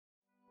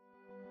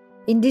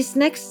In this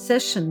next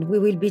session, we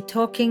will be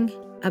talking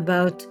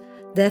about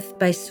death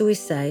by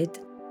suicide.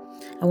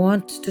 I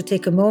want to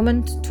take a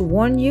moment to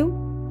warn you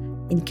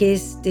in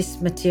case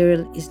this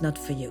material is not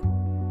for you.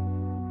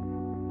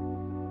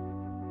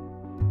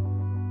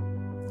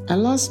 I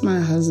lost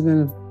my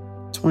husband of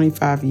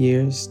 25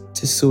 years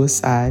to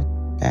suicide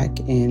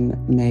back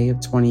in May of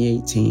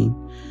 2018.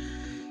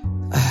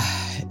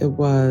 It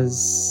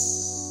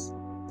was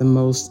the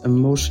most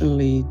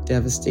emotionally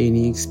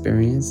devastating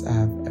experience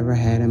I've ever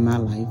had in my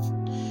life.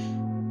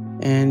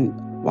 And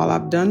while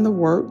I've done the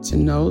work to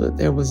know that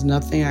there was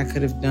nothing I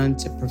could have done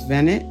to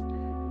prevent it,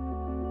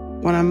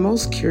 what I'm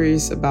most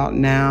curious about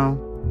now,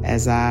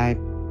 as I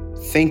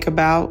think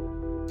about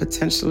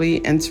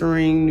potentially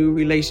entering new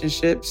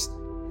relationships,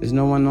 there's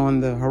no one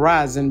on the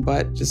horizon,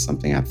 but just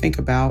something I think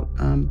about.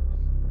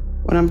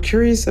 What I'm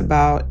curious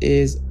about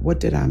is, what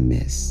did I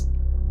miss?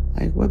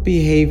 Like, what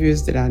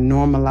behaviors did I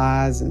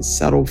normalize and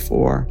settle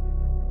for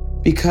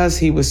because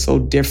he was so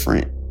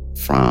different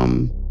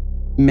from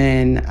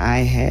men I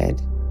had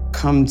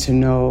come to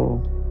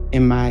know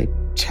in my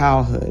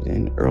childhood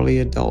and early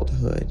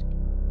adulthood.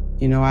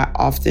 You know, I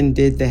often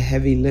did the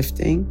heavy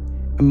lifting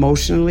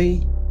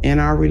emotionally in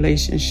our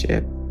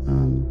relationship,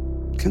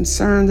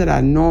 concerned that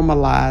I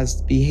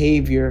normalized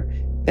behavior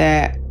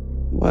that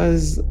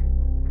was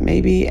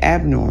maybe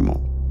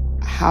abnormal.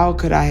 How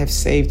could I have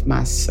saved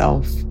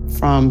myself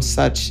from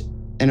such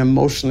an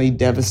emotionally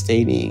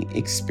devastating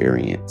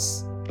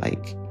experience?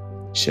 Like,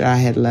 should I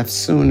have left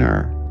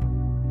sooner?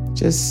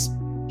 Just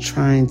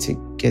trying to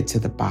get to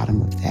the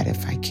bottom of that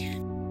if I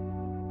can.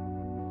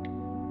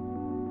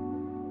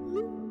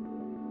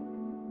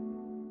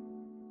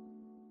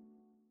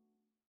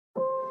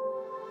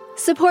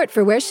 Support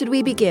for Where Should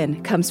We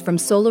Begin comes from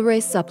Solar Ray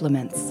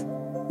Supplements.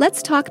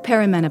 Let's talk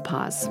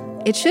perimenopause.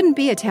 It shouldn't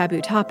be a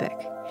taboo topic.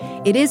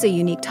 It is a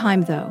unique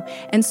time, though,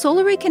 and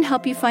Solar Ray can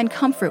help you find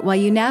comfort while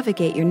you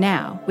navigate your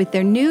now with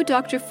their new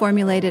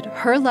doctor-formulated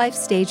Her Life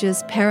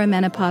Stages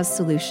perimenopause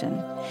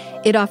solution.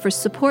 It offers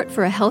support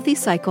for a healthy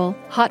cycle,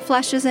 hot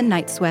flashes and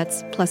night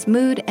sweats, plus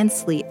mood and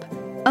sleep.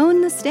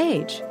 Own the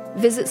stage.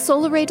 Visit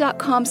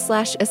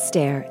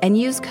solarray.com/Esther and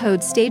use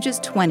code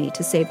STAGES20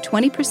 to save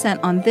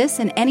 20% on this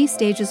and any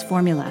Stages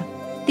formula.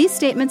 These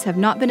statements have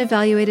not been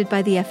evaluated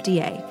by the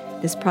FDA.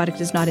 This product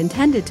is not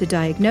intended to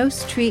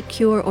diagnose, treat,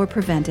 cure, or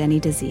prevent any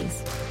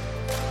disease.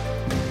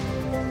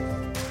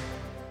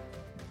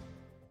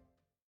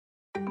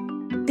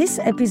 This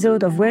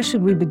episode of Where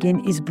Should We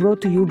Begin is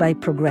brought to you by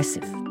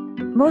Progressive.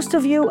 Most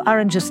of you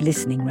aren't just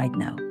listening right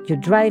now. You're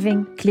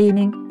driving,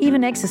 cleaning,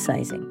 even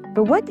exercising.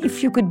 But what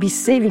if you could be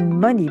saving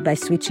money by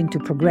switching to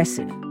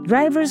Progressive?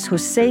 Drivers who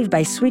save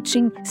by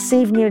switching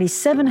save nearly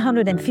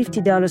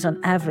 $750 on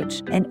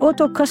average, and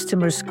auto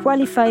customers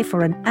qualify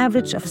for an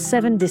average of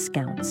 7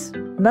 discounts.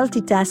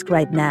 Multitask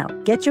right now.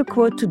 Get your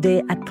quote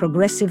today at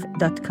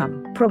progressive.com.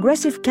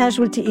 Progressive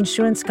Casualty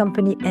Insurance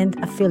Company and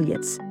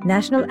Affiliates.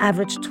 National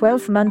average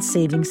 12-month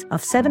savings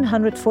of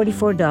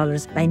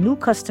 $744 by new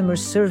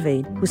customers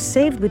surveyed who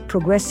saved with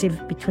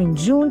Progressive between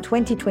June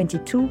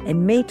 2022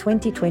 and May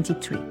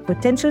 2023.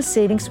 Potential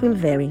savings will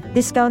vary.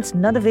 Discounts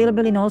not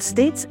available in all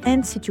states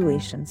and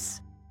situations.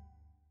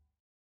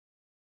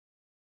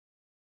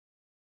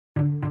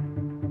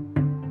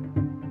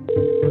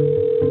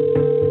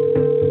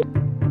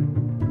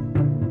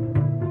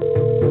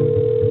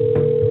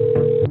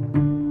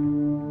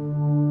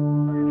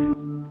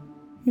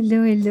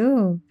 Hello,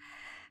 hello.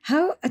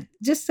 How,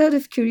 just out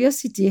of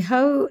curiosity,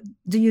 how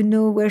do you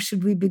know where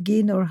should we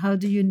begin, or how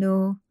do you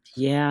know?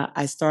 Yeah,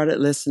 I started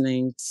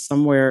listening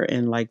somewhere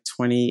in like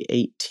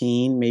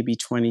 2018, maybe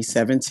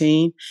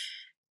 2017.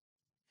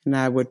 And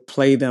I would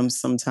play them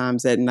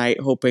sometimes at night,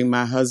 hoping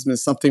my husband,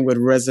 something would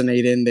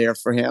resonate in there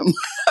for him.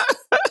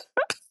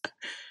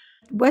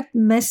 What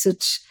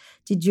message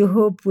did you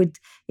hope would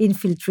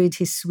infiltrate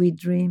his sweet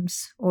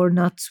dreams or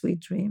not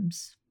sweet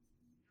dreams?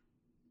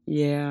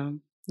 Yeah,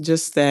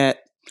 just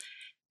that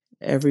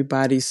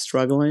everybody's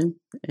struggling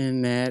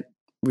and that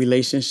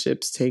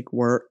relationships take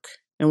work.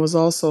 And was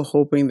also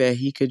hoping that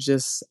he could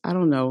just, I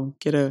don't know,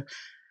 get a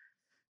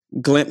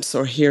glimpse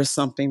or hear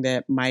something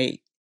that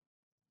might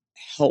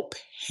help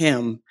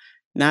him,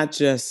 not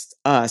just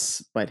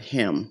us, but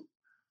him.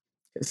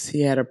 Because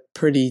he had a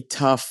pretty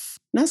tough,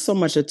 not so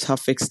much a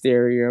tough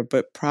exterior,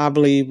 but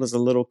probably was a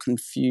little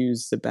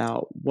confused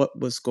about what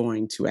was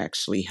going to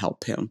actually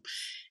help him.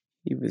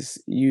 He was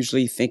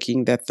usually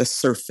thinking that the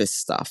surface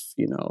stuff,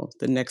 you know,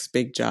 the next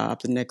big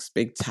job, the next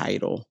big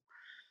title,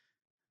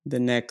 the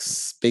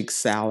next big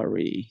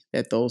salary,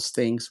 that those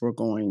things were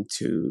going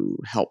to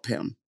help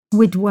him.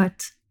 With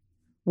what?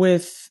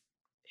 With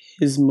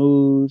his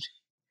mood,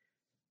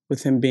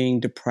 with him being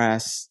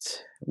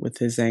depressed, with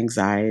his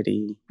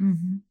anxiety.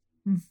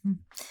 Mm-hmm. Mm-hmm.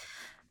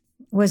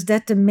 Was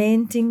that the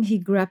main thing he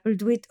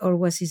grappled with, or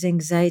was his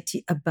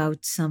anxiety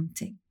about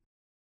something?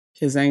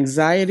 His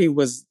anxiety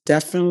was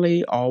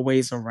definitely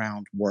always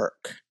around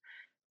work.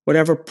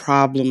 Whatever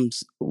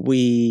problems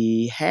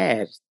we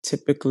had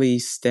typically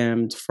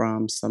stemmed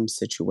from some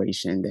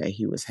situation that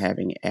he was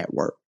having at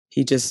work.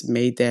 He just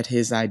made that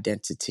his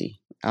identity.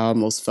 I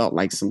almost felt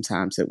like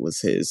sometimes it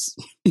was his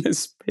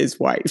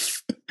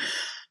wife.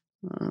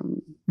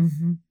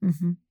 Mm-hmm,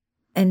 mm-hmm.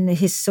 And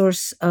his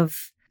source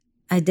of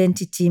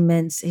identity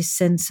meant his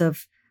sense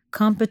of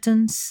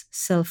competence,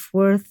 self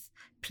worth,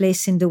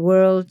 place in the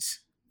world,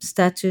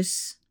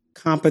 status.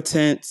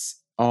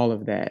 Competence, all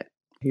of that.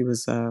 He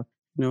was a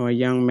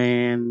young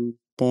man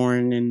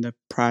born in the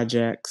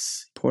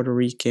projects, Puerto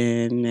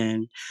Rican,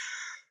 and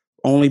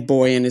only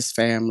boy in his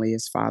family.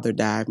 His father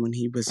died when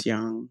he was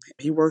young.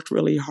 He worked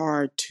really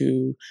hard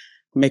to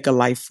make a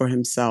life for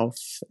himself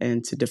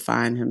and to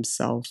define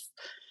himself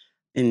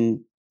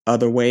in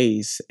other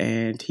ways.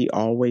 And he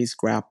always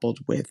grappled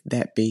with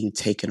that being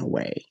taken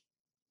away.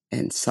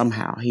 And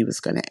somehow he was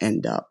going to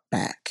end up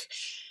back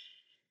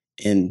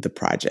in the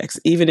projects,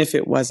 even if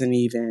it wasn't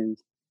even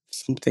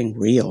something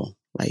real.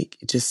 Like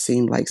it just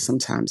seemed like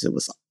sometimes it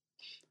was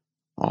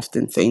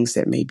often things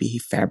that maybe he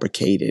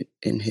fabricated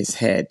in his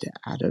head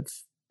out of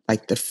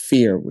like the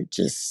fear would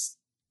just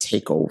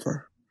take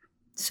over.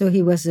 So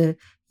he was a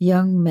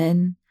young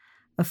man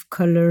of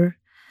color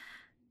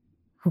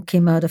who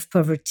came out of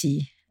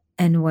poverty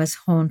and was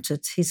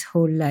haunted his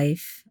whole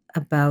life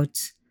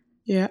about.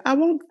 Yeah, I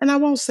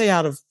won't say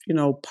out of,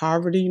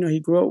 poverty. He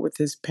grew up with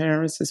his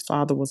parents. His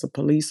father was a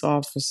police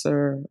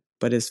officer,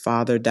 but his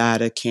father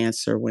died of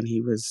cancer when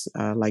he was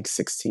like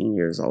 16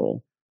 years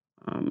old.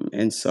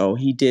 And so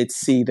he did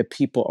see the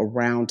people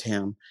around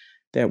him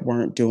that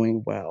weren't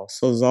doing well.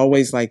 So there's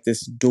always like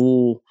this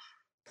dual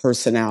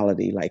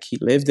personality. Like he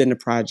lived in the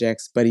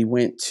projects, but he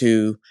went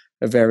to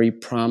a very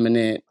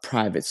prominent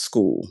private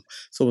school.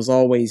 So it was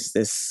always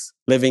this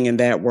living in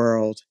that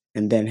world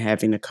and then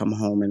having to come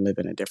home and live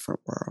in a different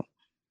world.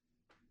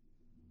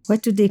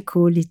 What do they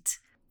call it?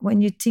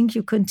 When you think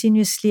you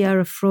continuously are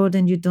a fraud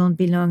and you don't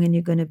belong and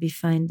you're going to be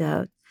found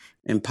out.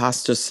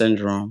 Imposter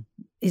syndrome.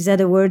 Is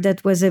that a word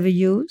that was ever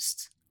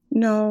used?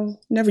 No,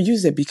 never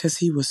used it because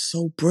he was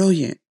so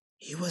brilliant.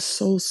 He was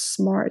so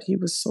smart. He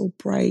was so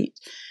bright.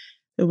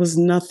 There was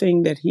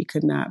nothing that he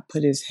could not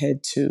put his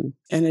head to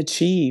and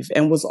achieve,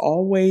 and was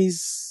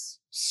always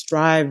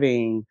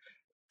striving.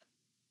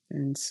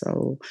 And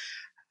so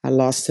I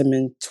lost him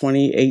in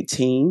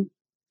 2018.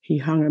 He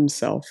hung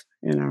himself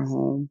in our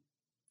home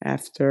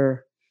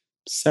after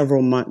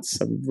several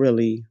months of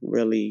really,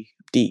 really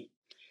deep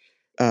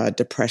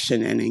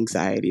depression and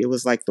anxiety. It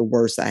was like the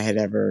worst I had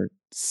ever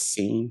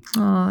seen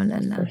for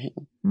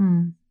him.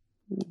 Mm.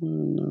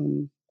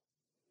 And,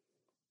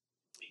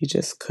 he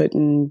just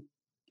couldn't.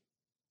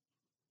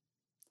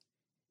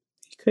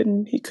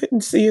 He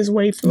couldn't see his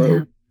way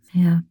through.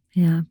 Yeah.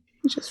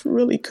 He just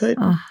really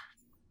couldn't. Oh.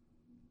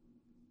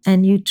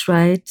 And you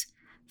tried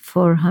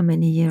for how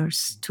many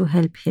years to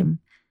help him?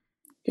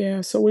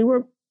 Yeah, so we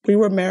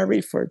were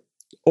married for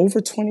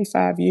over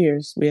 25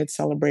 years. We had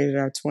celebrated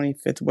our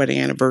 25th wedding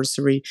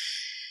anniversary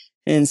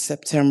in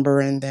September,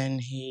 and then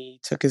he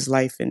took his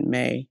life in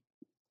May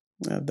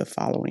of the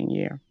following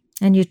year.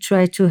 And you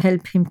tried to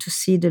help him to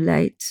see the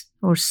light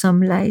or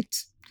some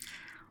light?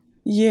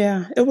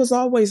 Yeah, it was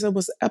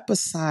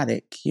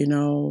episodic,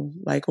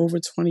 like over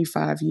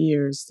 25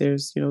 years.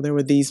 There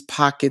were these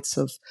pockets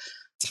of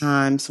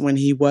times when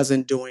he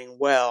wasn't doing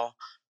well,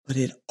 but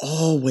it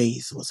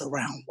always was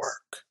around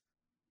work.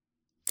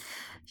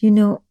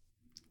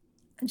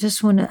 I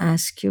just want to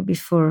ask you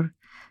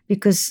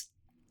because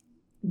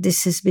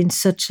this has been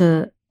such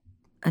an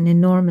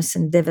enormous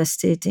and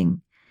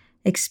devastating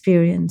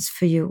experience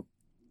for you.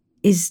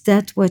 Is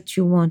that what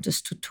you want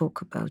us to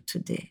talk about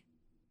today?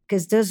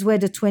 Because those were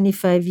the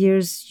 25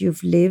 years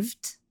you've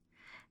lived.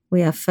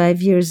 We are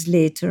 5 years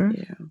later.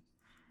 Yeah.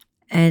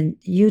 And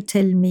you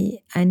tell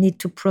me I need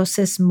to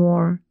process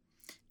more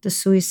the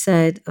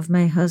suicide of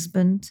my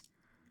husband,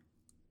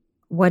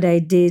 what I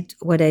did,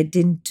 what I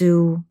didn't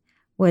do,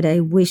 what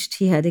I wished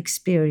he had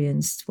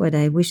experienced, what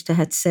I wished I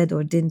had said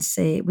or didn't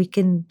say. We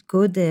can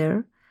go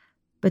there,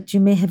 but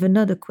you may have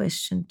another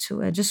question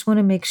too. I just want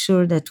to make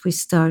sure that we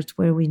start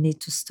where we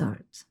need to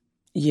start.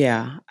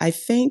 Yeah, I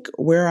think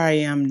where I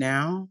am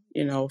now,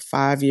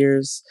 5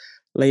 years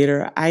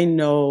later, I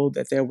know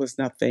that there was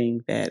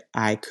nothing that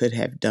I could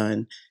have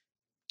done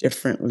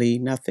differently,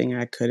 nothing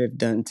I could have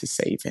done to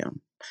save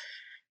him.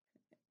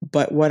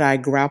 But what I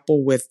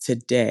grapple with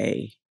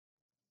today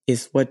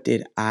is, what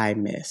did I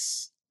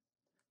miss?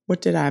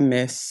 What did I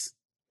miss?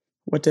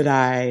 What did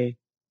I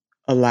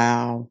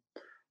allow?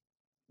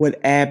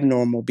 What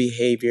abnormal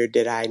behavior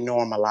did I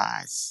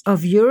normalize?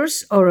 Of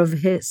yours or of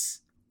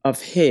his?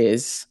 Of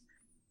his,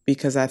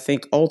 because I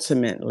think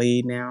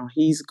ultimately now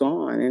he's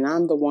gone and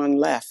I'm the one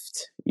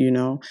left,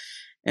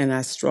 and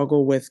I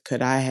struggle with,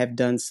 could I have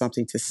done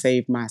something to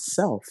save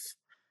myself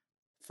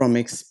from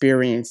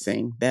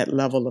experiencing that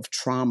level of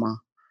trauma,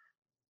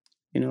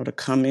 to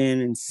come in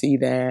and see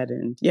that.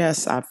 And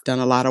yes, I've done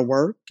a lot of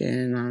work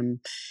and I'm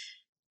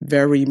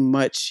very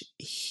much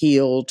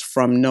healed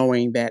from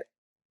knowing that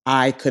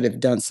I could have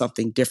done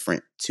something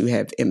different to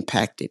have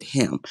impacted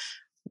him.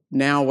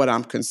 Now what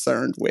I'm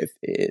concerned with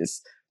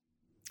is,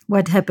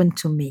 what happened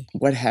to me?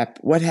 What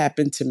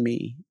happened to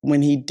me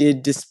when he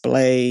did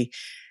display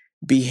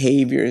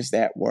behaviors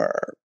that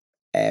were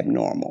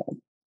abnormal.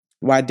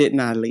 Why didn't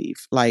I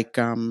leave? Like,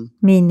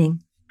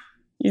 Meaning?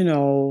 you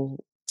know,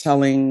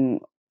 telling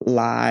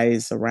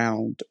lies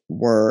around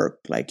work,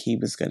 like he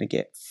was going to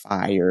get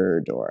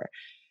fired, or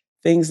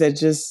things that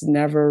just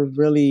never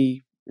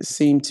really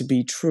seemed to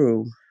be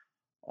true.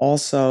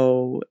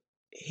 Also,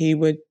 he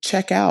would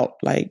check out,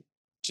 like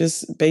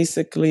just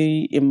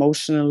basically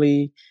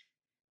emotionally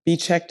be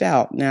checked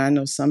out. Now, I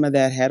know some of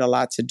that had a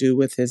lot to do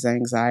with his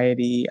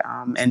anxiety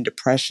and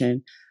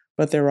depression,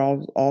 but there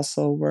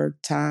also were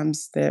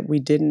times that we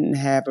didn't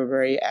have a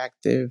very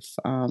active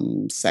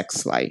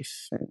sex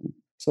life. And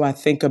so I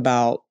think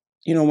about,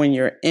 when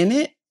you're in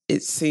it,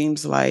 it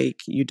seems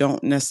like you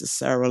don't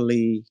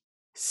necessarily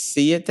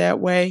see it that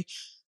way.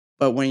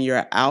 But when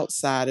you're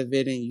outside of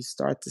it and you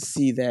start to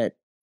see that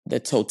the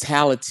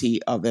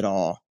totality of it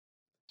all,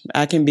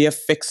 I can be a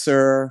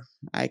fixer,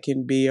 I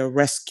can be a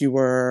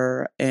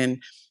rescuer.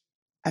 And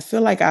I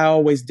feel like I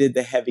always did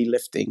the heavy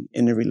lifting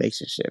in the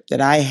relationship, that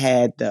I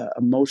had the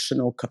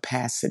emotional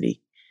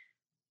capacity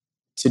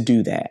to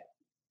do that.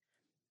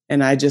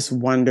 And I just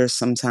wonder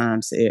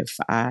sometimes if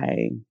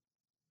I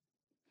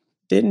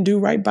didn't do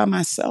right by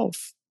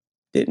myself,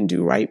 didn't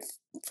do right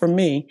for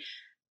me.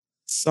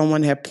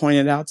 Someone had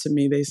pointed out to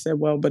me, they said,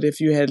 well, but if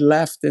you had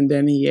left and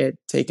then he had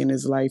taken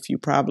his life, you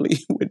probably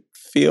would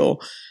feel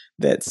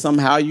that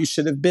somehow you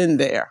should have been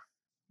there.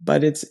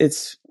 But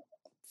it's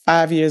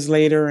 5 years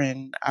later,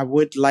 and I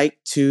would like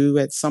to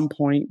at some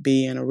point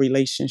be in a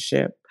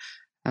relationship.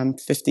 I'm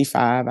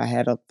 55. I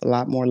had a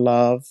lot more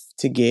love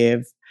to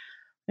give.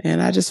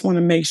 And I just want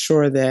to make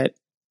sure that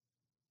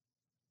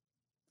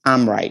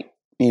I'm right,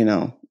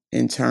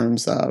 in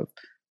terms of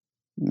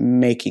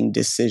making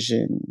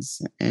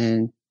decisions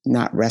and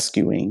not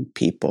rescuing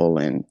people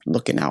and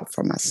looking out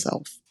for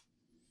myself.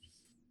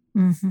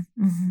 Mm-hmm,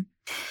 mm-hmm.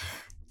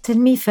 Tell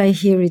me if I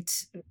hear it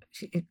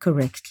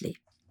correctly.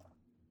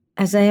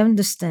 As I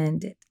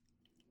understand it,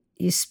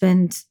 you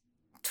spend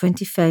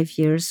 25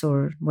 years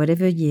or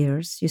whatever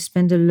years, you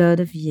spend a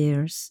lot of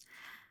years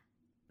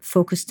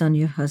focused on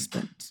your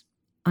husband,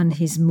 on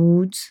his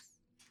moods,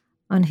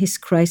 on his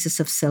crisis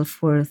of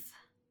self worth,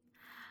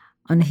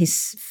 on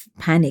his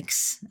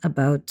panics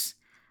about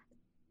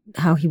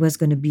how he was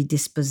going to be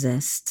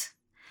dispossessed.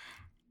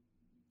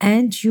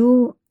 And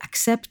you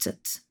accepted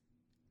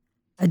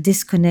a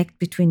disconnect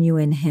between you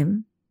and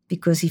him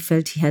because he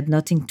felt he had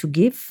nothing to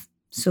give.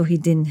 So he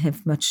didn't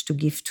have much to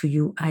give to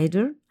you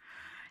either.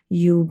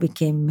 You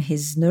became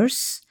his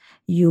nurse.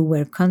 You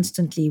were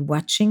constantly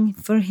watching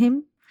for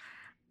him,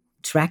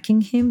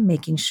 tracking him,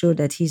 making sure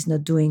that he's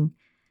not doing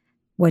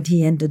what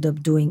he ended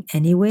up doing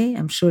anyway.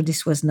 I'm sure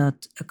this was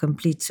not a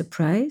complete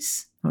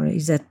surprise. Or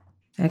is that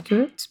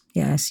accurate?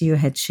 Yeah, I see your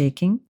head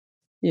shaking.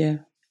 Yeah.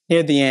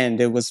 Near the end,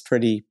 it was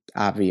pretty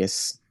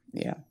obvious.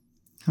 Yeah.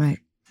 Right.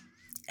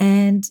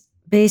 And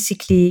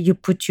basically, you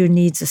put your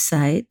needs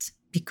aside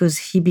because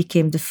he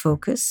became the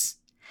focus.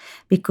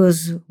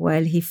 Because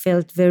while he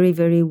felt very,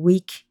 very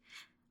weak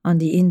on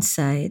the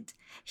inside,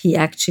 he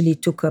actually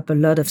took up a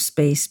lot of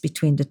space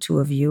between the two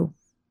of you.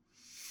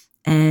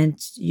 And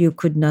you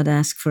could not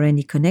ask for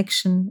any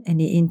connection,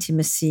 any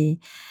intimacy,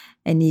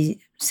 any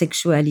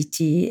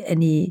sexuality,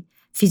 any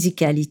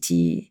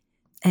physicality.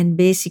 And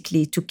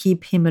basically, to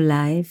keep him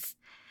alive,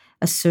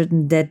 a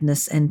certain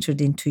deadness entered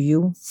into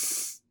you.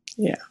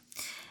 Yeah.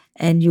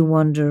 And you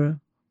wonder,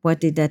 what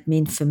did that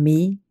mean for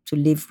me to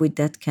live with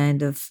that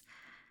kind of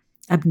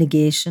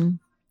abnegation?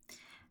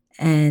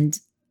 And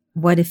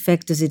what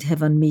effect does it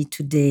have on me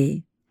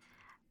today?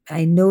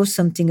 I know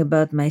something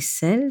about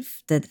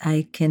myself, that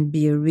I can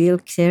be a real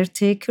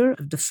caretaker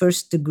of the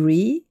first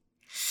degree,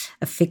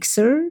 a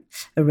fixer,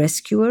 a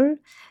rescuer,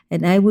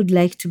 and I would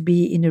like to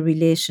be in a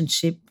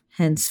relationship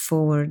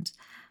henceforward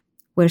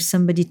where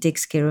somebody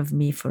takes care of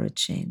me for a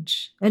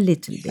change, a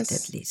little bit at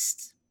Yes.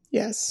 least.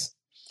 Yes.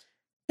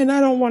 And I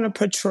don't want to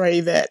portray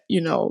that,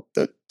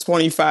 the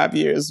 25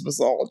 years was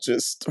all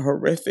just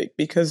horrific,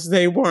 because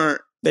they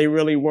weren't. They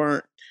really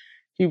weren't.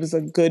 He was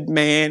a good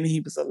man. He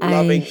was a I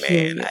loving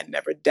hear man. you. I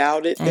never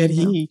doubted I that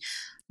know. he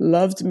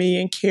loved me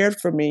and cared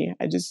for me.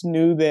 I just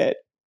knew that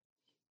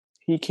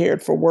he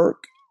cared for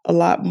work a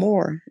lot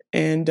more.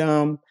 And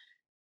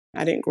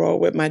I didn't grow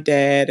up with my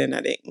dad, and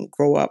I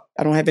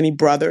don't have any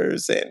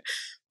brothers.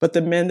 But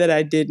the men that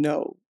I did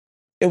know,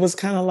 it was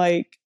kind of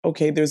like,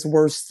 okay, there's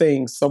worse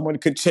things someone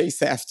could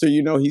chase after.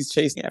 He's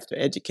chasing after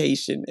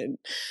education and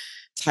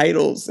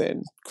titles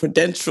and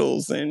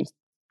credentials, and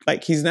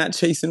like, he's not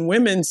chasing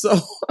women. So,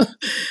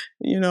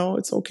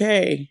 it's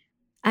okay.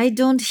 I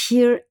don't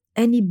hear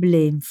any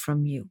blame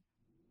from you.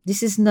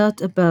 This is not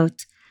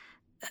about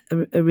a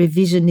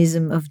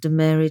revisionism of the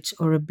marriage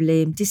or a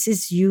blame. This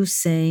is you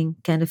saying,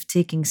 kind of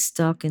taking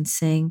stock and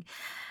saying,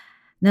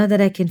 now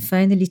that I can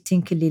finally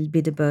think a little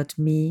bit about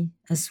me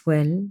as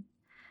well,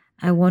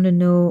 I want to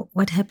know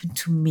what happened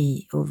to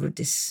me over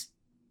this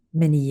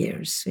many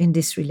years in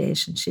this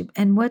relationship,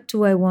 and what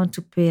do I want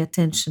to pay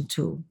attention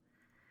to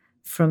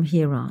from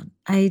here on.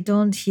 I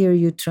don't hear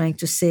you trying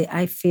to say,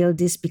 I feel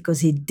this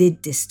because he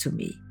did this to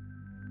me.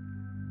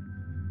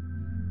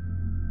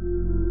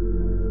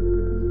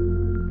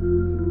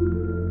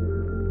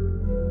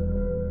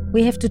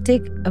 we have to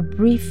take a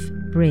brief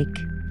break.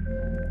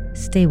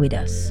 Stay with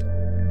us.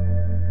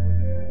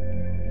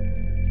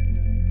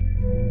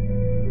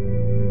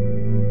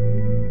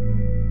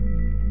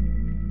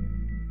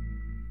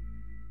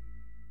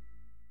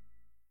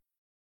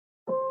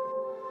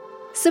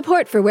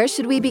 Support for Where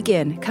Should We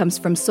Begin comes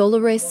from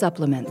Solar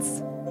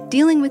Supplements.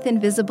 Dealing with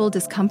invisible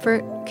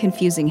discomfort,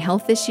 confusing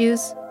health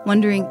issues,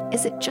 wondering,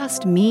 is it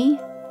just me?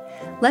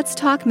 Let's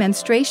talk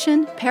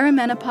menstruation,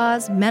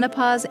 perimenopause,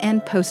 menopause,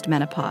 and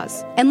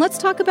postmenopause. And let's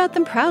talk about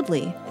them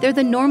proudly. They're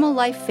the normal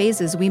life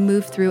phases we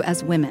move through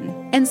as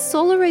women. And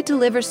Solar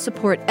delivers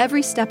support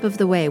every step of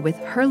the way with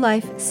Her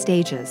Life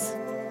Stages.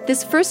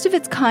 This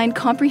first-of-its-kind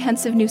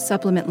comprehensive new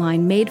supplement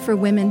line made for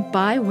women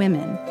by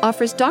women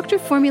offers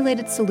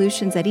doctor-formulated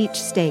solutions at each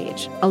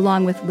stage,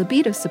 along with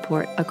libido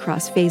support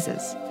across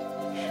phases.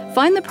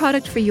 Find the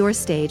product for your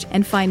stage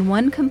and find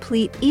one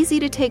complete,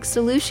 easy-to-take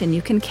solution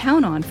you can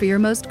count on for your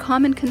most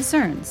common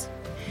concerns.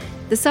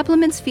 The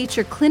supplements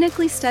feature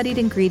clinically studied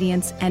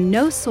ingredients and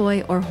no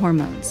soy or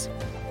hormones.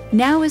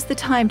 Now is the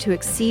time to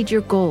exceed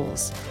your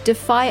goals,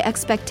 defy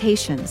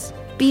expectations,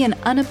 be an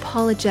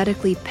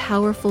unapologetically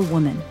powerful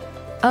woman.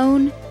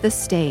 Own the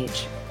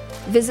stage.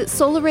 Visit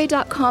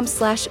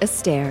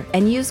solaray.com/Esther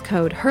and use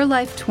code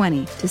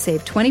HERLIFE20 to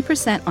save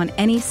 20% on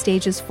any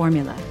Stages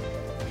formula.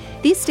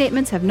 These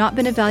statements have not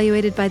been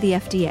evaluated by the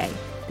FDA.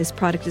 This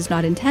product is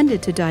not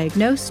intended to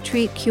diagnose,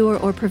 treat, cure,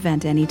 or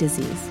prevent any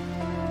disease.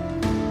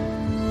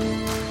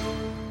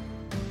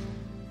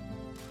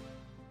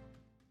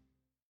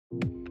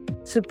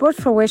 Support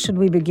for Where Should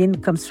We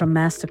Begin comes from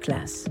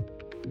Masterclass.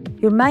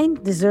 Your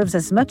mind deserves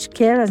as much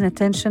care and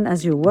attention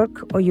as your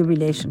work or your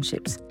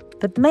relationships.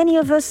 But many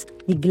of us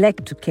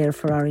neglect to care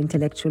for our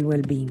intellectual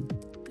well-being.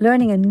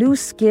 Learning a new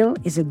skill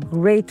is a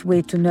great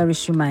way to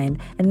nourish your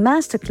mind, and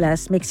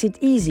Masterclass makes it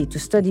easy to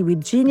study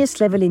with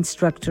genius-level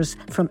instructors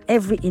from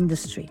every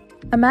industry.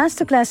 A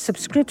Masterclass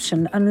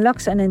subscription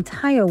unlocks an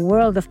entire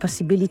world of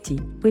possibility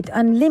with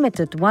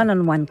unlimited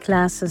one-on-one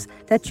classes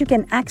that you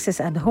can access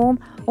at home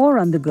or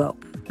on the go.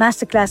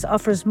 Masterclass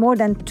offers more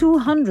than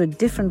 200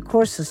 different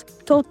courses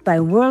taught by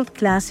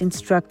world-class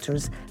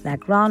instructors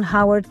like Ron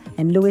Howard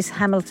and Lewis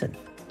Hamilton.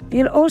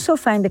 You'll also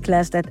find a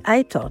class that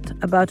I taught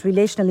about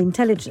relational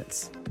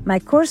intelligence. My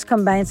course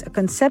combines a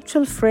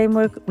conceptual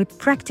framework with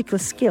practical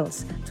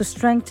skills to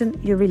strengthen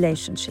your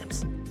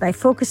relationships by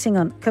focusing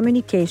on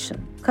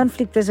communication,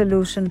 conflict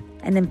resolution,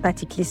 and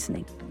empathic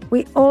listening.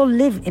 We all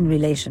live in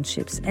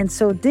relationships, and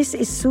so this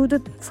is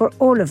suited for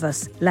all of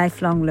us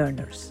lifelong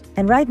learners.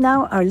 And right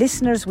now, our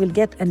listeners will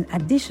get an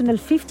additional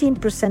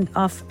 15%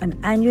 off an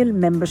annual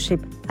membership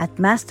at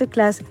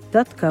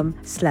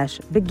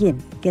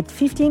masterclass.com/begin. Get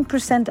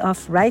 15%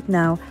 off right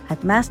now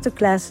at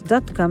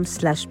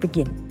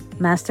masterclass.com/begin.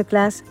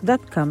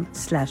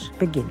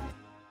 masterclass.com/begin.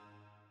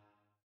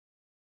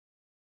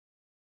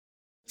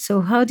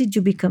 So how did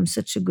you become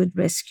such a good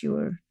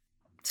rescuer,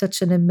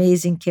 such an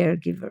amazing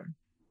caregiver?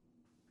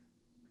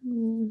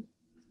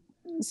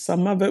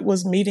 Some of it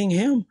was meeting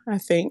him, I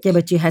think. Yeah,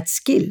 but you had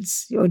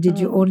skills, or did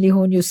you only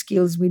hone your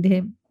skills with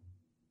him?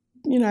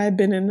 I've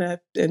been in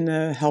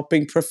the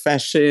helping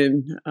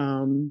profession,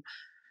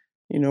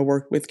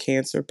 worked with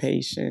cancer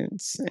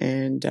patients,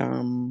 and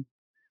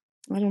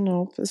I don't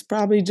know, it's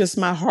probably just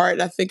my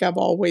heart. I think I've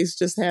always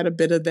just had a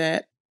bit of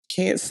that.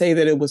 Can't say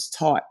that it was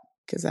taught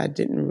because I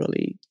didn't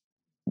really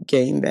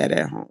gain that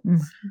at home.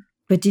 Mm-hmm.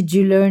 But did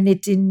you learn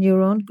it in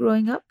your own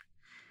growing up?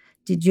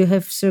 Did you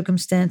have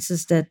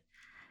circumstances that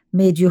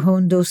made you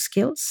hone those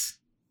skills?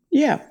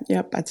 Yeah,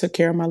 yep. I took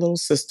care of my little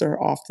sister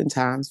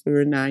oftentimes. We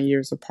were 9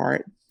 years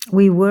apart.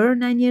 We were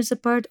 9 years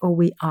apart, or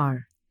we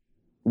are?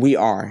 We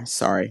are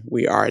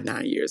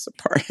 9 years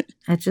apart.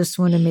 I just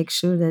want to make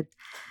sure that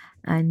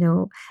I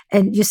know.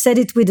 And you said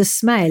it with a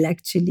smile,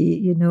 actually,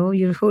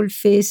 your whole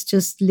face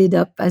just lit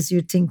up as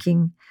you're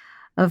thinking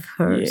of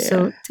her. Yeah.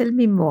 So tell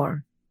me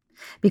more,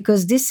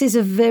 because this is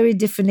a very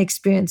different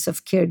experience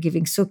of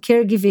caregiving. So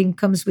caregiving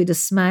comes with a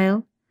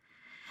smile,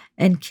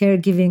 and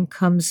caregiving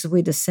comes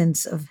with a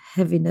sense of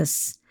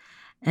heaviness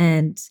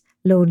and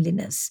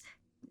loneliness.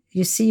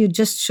 You see, you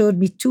just showed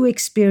me two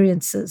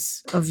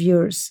experiences of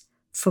yours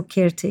for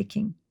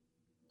caretaking.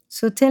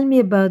 So tell me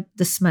about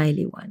the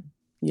smiley one.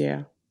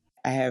 Yeah.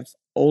 I have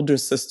older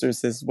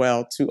sisters as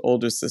well, 2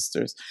 older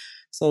sisters.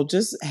 So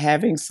just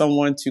having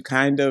someone to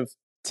kind of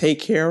take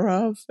care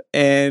of,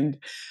 and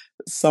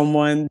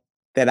someone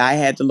that I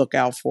had to look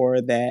out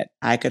for, that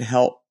I could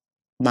help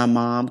my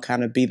mom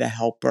kind of be the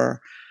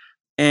helper.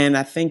 And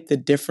I think the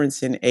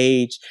difference in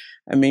age,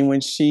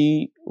 when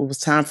it was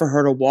time for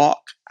her to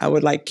walk, I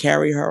would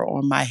carry her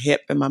on my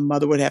hip, and my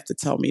mother would have to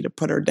tell me to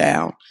put her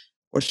down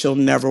or she'll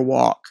never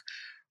walk.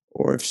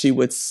 Or if she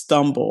would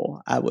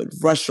stumble, I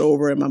would rush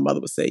over and my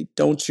mother would say,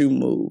 "Don't you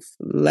move,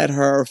 let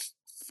her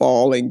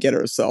fall and get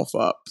herself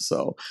up."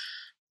 So,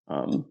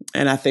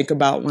 and I think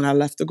about when I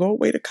left to go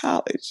away to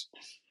college.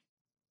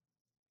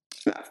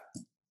 I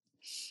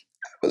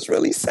was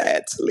really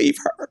sad to leave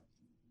her.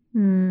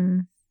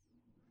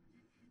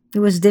 It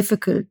was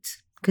difficult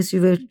because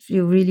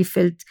you really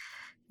felt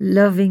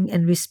loving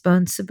and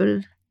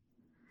responsible.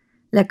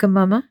 Like a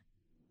mama,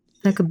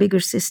 like a bigger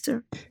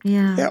sister.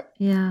 Yeah, Yep.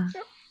 yeah.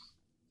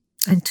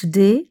 And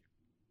today,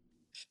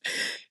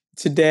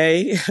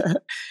 Today,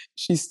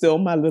 she's still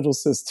my little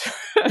sister.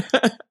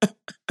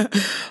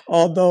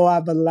 Although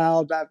I've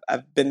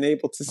been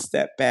able to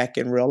step back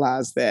and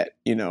realize that,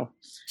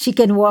 she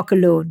can walk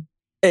alone.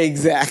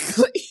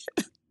 exactly,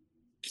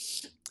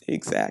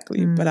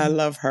 exactly. But I Mm.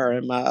 love her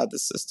and my other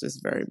sisters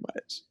very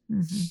much.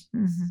 Mhm,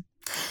 mhm.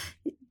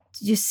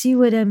 You see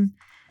what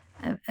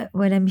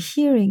I'm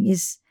hearing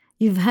is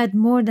you've had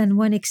more than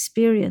one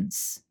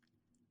experience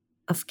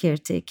of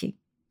caretaking.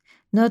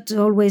 Not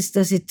always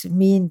does it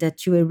mean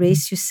that you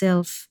erase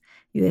yourself,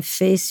 you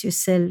efface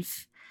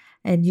yourself,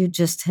 and you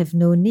just have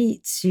no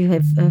needs. You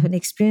have an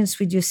experience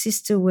with your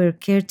sister where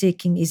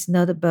caretaking is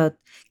not about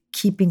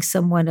keeping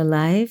someone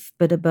alive,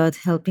 but about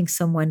helping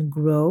someone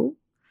grow.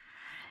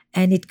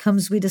 And it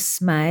comes with a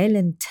smile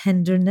and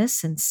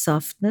tenderness and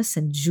softness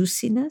and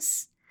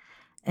juiciness.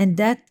 And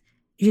that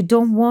you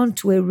don't want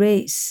to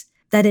erase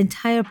that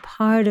entire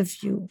part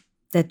of you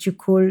that you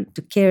call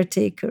the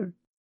caretaker.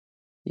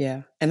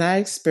 Yeah. And I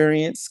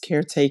experience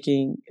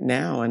caretaking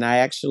now. And I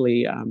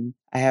actually,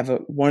 I have a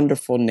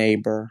wonderful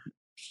neighbor.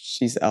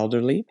 She's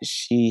elderly.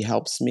 She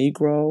helps me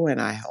grow and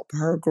I help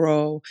her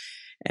grow.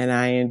 And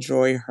I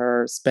enjoy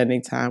her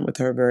spending time with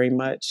her very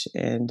much.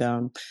 And,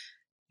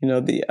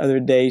 the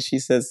other day she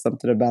said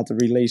something about the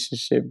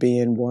relationship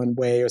being one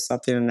way or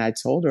something. And I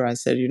told her, I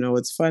said,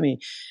 it's funny.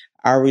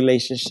 Our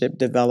relationship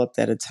developed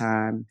at a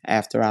time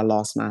after I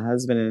lost my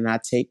husband. And I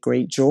take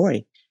great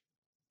joy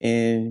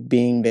and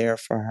being there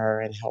for her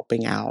and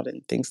helping out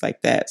and things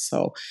like that.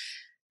 So,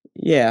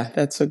 yeah,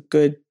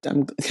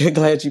 I'm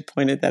glad you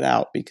pointed that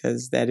out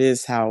because that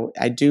is how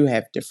I do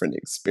have different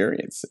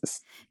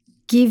experiences.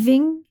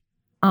 Giving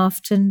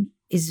often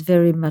is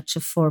very much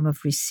a form of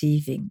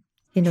receiving.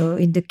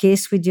 In the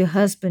case with your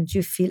husband,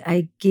 you feel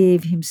I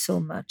gave him so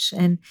much.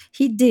 And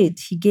he did.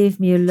 He gave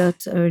me a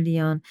lot early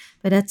on.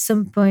 But at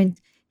some point,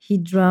 he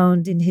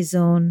drowned in his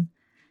own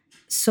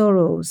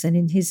sorrows and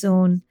in his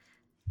own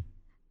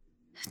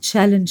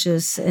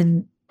challenges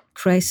and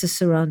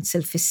crisis around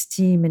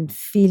self-esteem and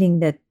feeling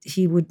that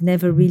he would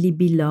never really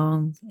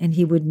belong and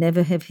he would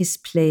never have his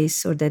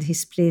place or that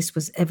his place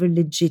was ever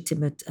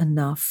legitimate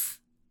enough.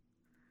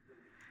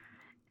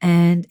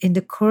 And in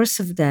the course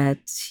of that,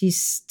 he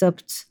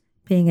stopped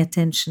paying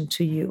attention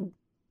to you,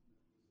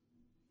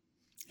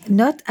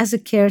 not as a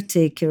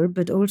caretaker,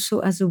 but also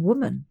as a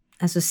woman,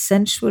 as a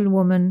sensual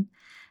woman,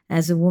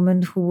 as a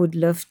woman who would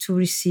love to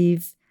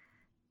receive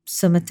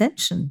some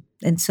attention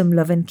and some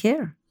love and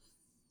care.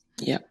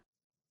 Yeah.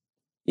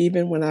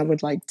 Even when I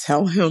would like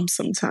tell him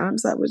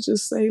sometimes, I would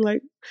just say,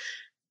 like,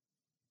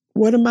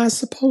 what am I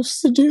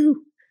supposed to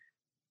do?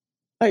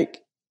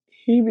 Like,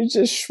 he would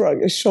just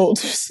shrug his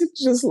shoulders and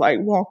just like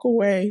walk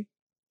away.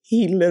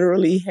 He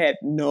literally had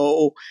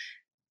no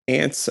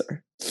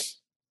answer.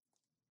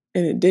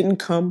 And it didn't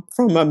come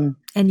from a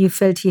And you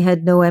felt he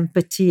had no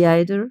empathy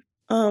either?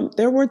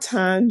 There were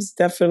times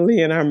definitely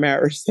in our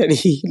marriage that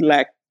he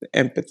lacked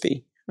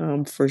empathy,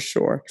 for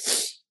sure.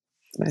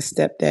 My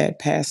stepdad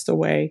passed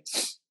away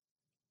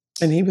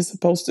and he was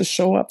supposed to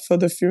show up for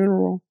the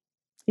funeral.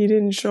 He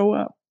didn't show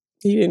up.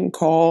 He didn't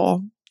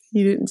call.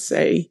 He didn't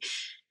say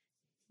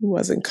he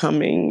wasn't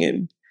coming.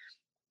 And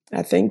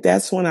I think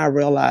that's when I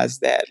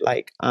realized that,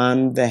 like,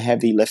 I'm the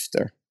heavy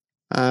lifter.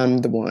 I'm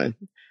the one.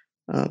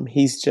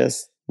 He's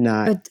just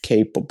not But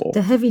capable.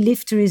 the heavy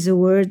lifter is a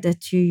word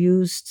that you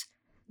used,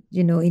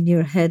 in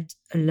your head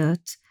a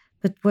lot.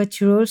 But what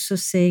you're also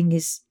saying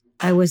is,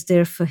 I was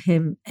there for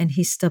him and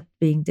he stopped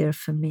being there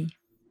for me.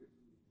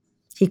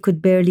 He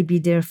could barely be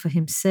there for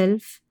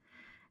himself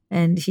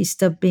and he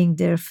stopped being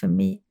there for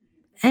me.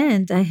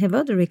 And I have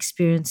other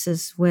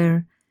experiences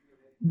where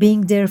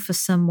being there for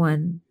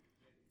someone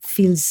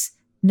feels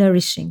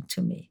nourishing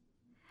to me.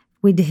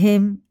 With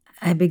him,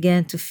 I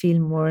began to feel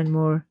more and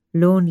more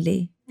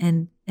lonely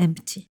and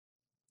empty.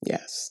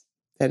 Yes,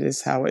 that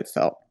is how it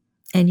felt.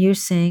 And you're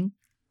saying,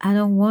 I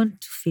don't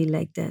want to feel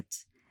like that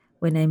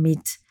when I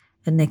meet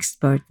a next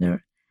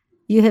partner.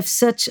 You have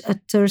such a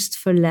thirst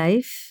for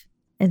life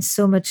and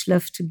so much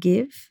love to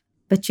give,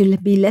 but you'll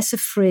be less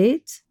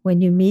afraid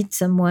when you meet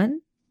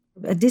someone.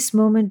 At this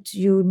moment,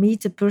 you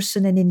meet a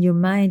person, and in your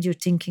mind, you're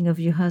thinking of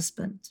your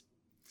husband,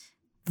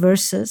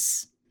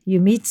 versus you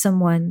meet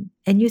someone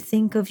and you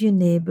think of your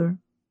neighbor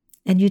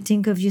and you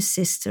think of your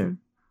sister.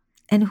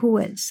 And who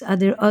else? Are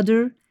there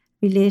other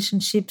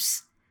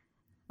relationships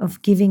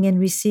of giving and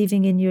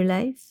receiving in your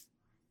life?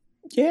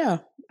 Yeah,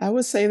 I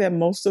would say that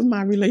most of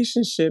my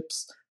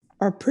relationships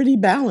are pretty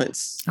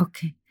balanced.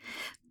 Okay.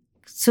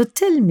 So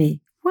tell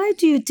me, why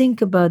do you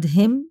think about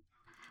him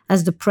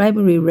as the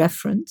primary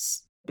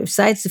reference?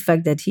 Besides the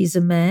fact that he's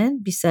a man,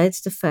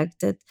 besides the fact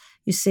that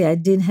you say, I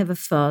didn't have a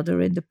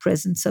father and the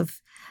presence of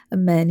a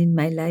man in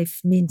my life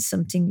means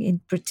something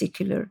in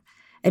particular.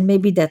 And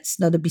maybe that's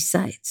not a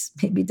besides,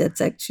 maybe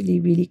that's actually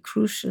really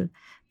crucial.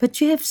 But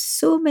you have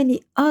so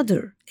many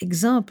other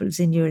examples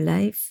in your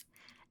life,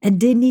 and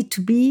they need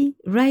to be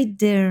right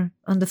there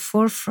on the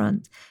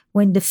forefront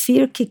when the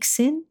fear kicks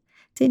in.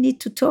 They need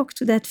to talk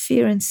to that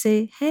fear and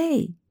say,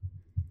 hey,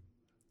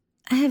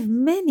 I have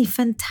many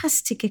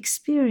fantastic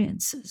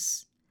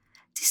experiences.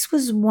 This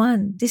was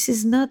one. This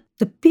is not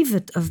the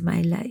pivot of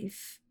my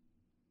life.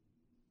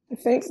 I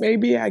think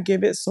maybe I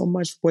give it so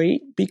much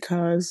weight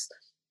because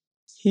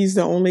he's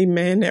the only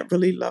man that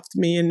really loved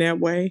me in that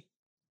way.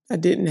 I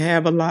didn't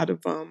have a lot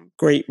of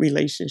great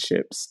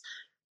relationships.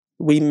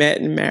 We met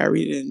and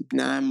married in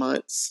 9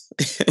 months.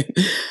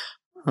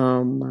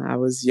 I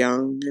was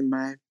young in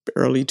my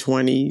early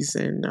 20s,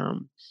 and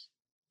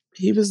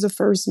he was the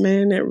first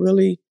man that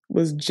really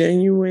was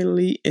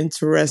genuinely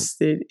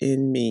interested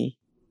in me.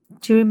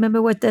 Do you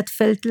remember what that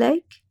felt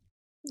like?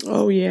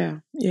 Oh, yeah.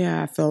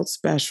 Yeah, I felt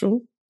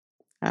special.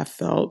 I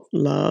felt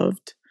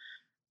loved.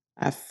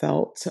 I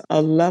felt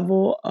a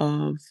level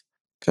of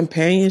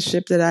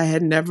companionship that I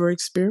had never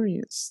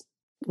experienced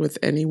with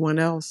anyone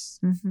else.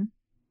 Mm-hmm.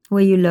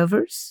 Were you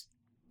lovers?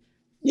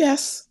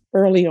 Yes,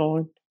 early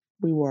on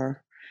we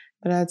were.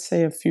 But I'd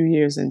say a few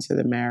years into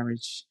the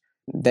marriage,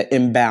 the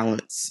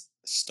imbalance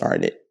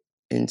started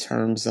in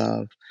terms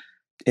of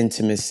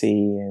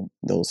intimacy and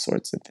those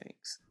sorts of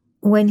things.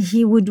 When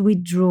he would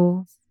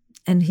withdraw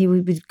and he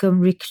would become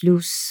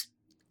recluse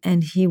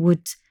and he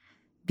would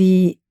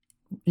be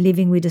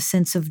living with a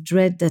sense of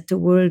dread that the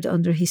world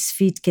under his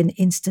feet can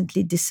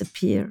instantly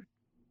disappear.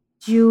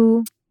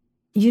 You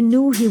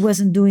knew he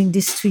wasn't doing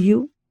this to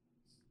you?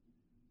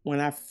 When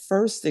I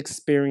first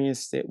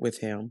experienced it with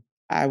him,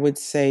 I would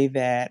say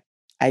that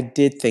I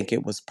did think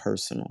it was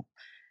personal.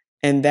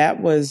 And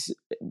that was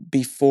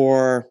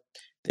before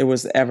there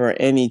was ever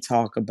any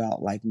talk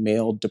about like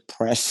male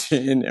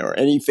depression or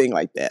anything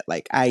like that.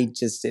 Like I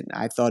just didn't,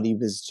 I thought he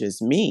was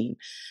just mean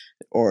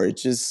or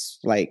just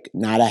like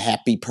not a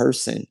happy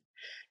person.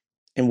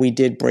 And we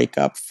did break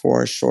up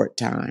for a short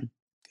time.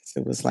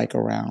 It was like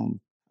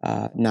around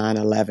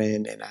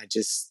 9/11, and I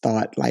just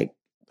thought like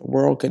the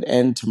world could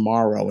end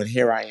tomorrow, and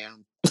here I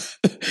am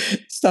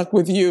stuck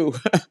with you.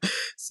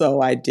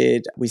 So I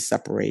did. We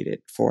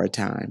separated for a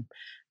time,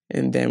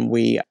 and then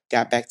we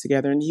got back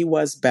together, and he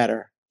was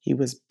better. He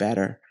was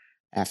better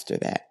after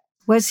that.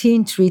 Was he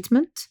in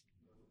treatment?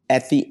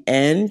 At the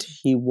end,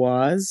 he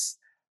was,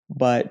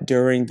 but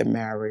during the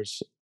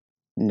marriage,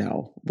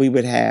 no. We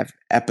would have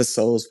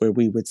episodes where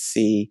we would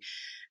see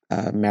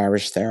a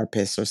marriage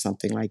therapist or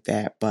something like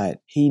that,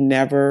 but he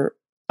never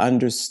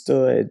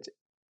understood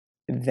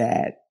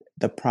that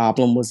the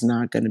problem was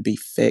not going to be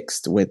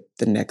fixed with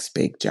the next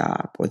big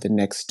job or the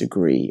next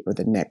degree or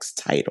the next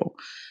title.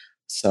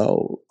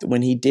 So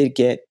when he did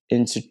get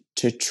into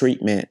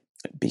treatment,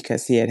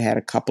 because he had had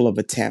a couple of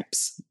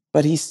attempts,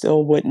 but he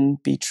still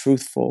wouldn't be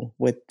truthful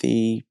with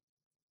the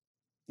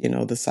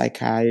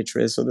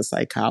psychiatrist or the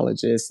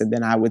psychologist. And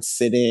then I would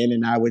sit in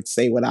and I would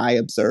say what I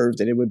observed,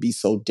 and it would be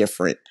so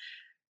different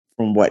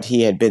from what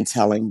he had been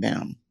telling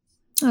them.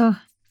 Oh,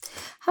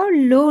 how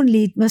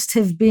lonely it must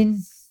have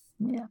been.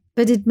 Yeah.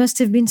 But it must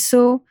have been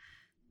so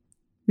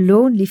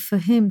lonely for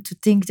him to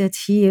think that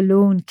he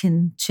alone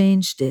can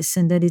change this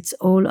and that it's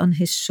all on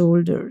his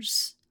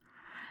shoulders.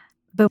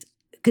 But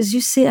because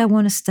you say, I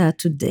want to start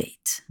to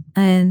date,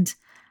 and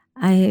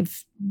I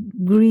have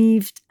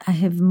grieved, I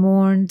have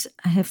mourned,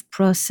 I have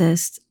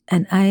processed,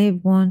 and I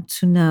want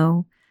to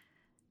now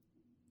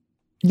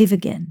live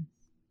again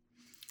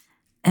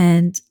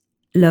and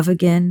love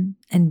again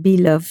and be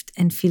loved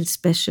and feel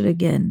special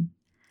again.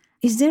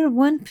 Is there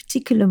one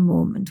particular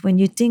moment when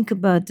you think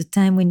about the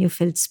time when you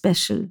felt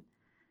special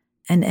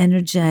and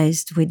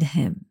energized with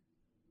him?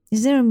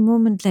 Is there a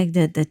moment like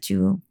that that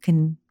you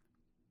can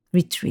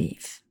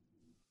retrieve?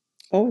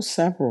 Oh,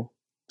 several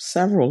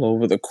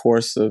over the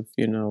course of,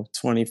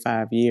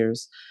 25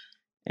 years.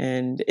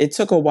 And it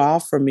took a while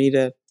for me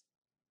to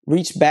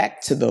reach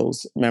back to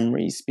those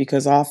memories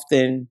because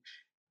often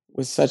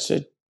with such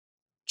a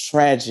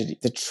tragedy,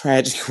 the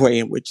tragic way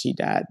in which he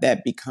died,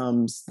 that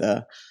becomes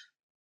the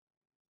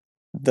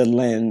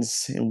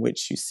lens in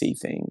which you see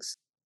things.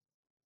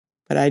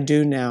 But I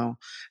do now,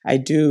 I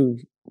do,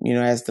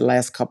 as the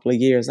last couple of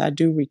years, I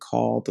do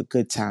recall the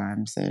good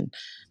times and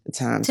the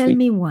times Tell we.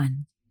 me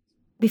one.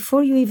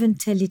 Before you even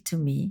tell it to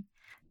me,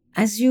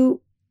 as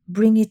you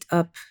bring it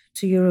up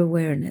to your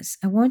awareness,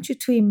 I want you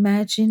to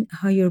imagine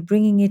how you're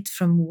bringing it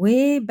from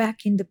way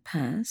back in the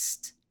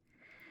past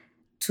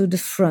to the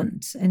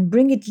front and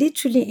bring it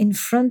literally in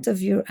front of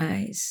your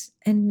eyes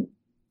and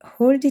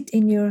hold it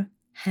in your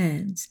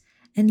hands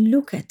and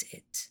look at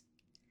it.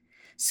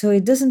 So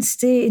it doesn't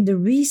stay in the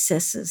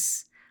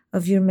recesses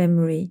of your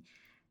memory,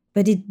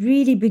 but it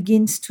really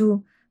begins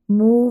to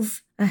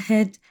move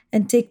ahead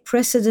and take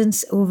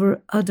precedence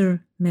over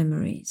other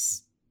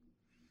memories.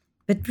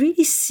 But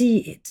really see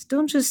it.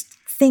 Don't just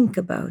think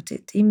about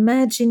it.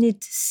 Imagine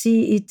it,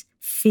 see it,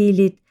 feel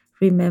it,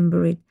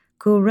 remember it.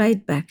 Go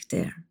right back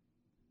there.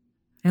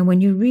 And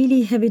when you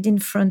really have it in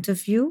front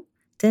of you,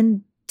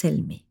 then tell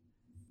me.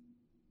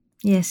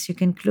 Yes, you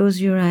can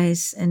close your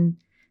eyes and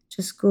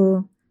just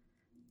go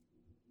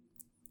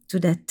to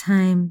that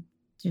time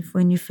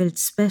when you felt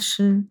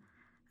special,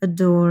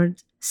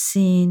 adored,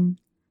 seen,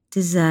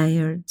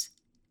 desired.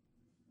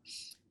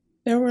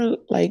 There were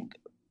like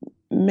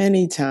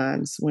many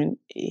times when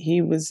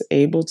he was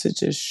able to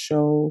just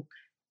show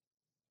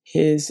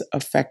his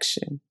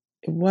affection.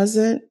 It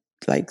wasn't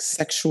like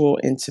sexual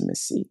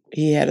intimacy.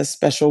 He had a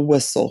special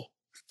whistle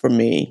for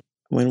me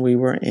when we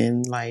were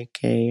in like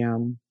a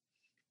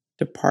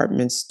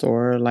department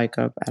store, like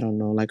a, I don't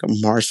know, like a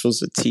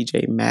Marshalls or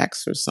TJ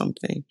Maxx or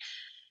something.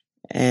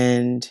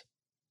 And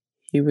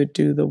he would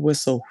do the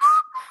whistle.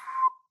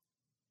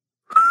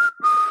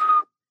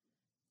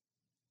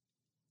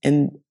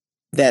 And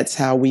that's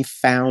how we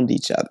found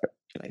each other.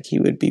 Like he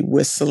would be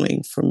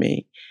whistling for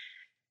me.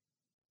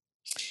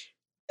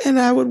 And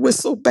I would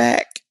whistle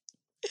back.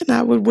 And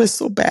I would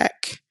whistle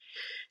back.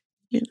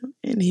 You know,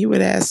 and he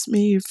would ask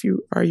me if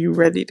you are you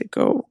ready to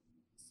go?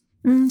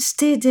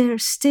 Stay there,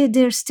 stay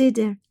there, stay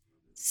there.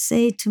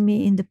 Say it to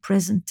me in the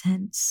present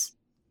tense.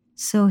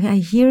 So I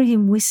hear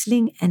him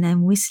whistling and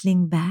I'm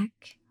whistling back.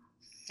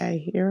 I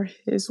hear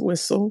his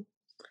whistle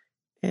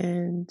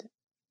and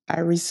I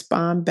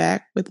respond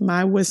back with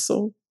my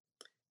whistle.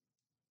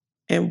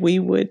 And we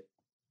would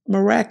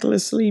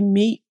miraculously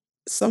meet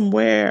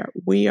somewhere.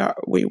 We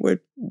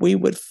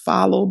would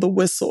follow the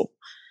whistle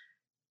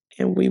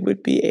and we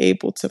would be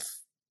able to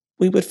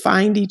we would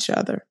find each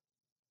other.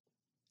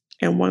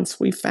 And once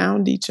we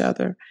found each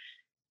other,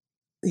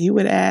 he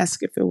would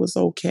ask if it was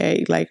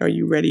okay. Like, are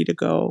you ready to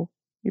go?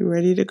 You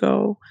ready to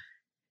go?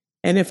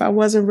 And if I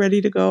wasn't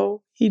ready to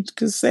go, he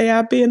could say,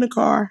 I'll be in the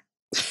car.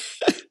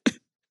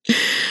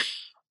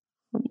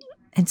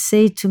 And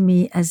say it to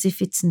me as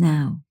if it's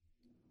now.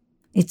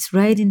 It's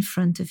right in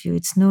front of you.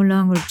 It's no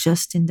longer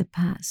just in the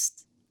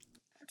past.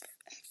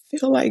 I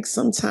feel like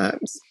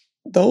sometimes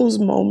those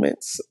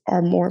moments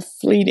are more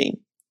fleeting,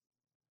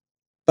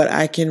 but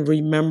I can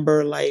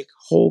remember like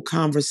whole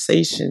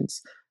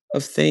conversations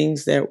of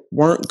things that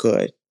weren't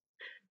good.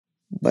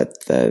 But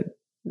the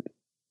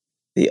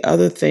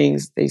other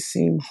things, they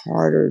seem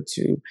harder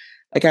to,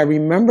 like I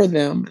remember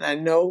them and I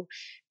know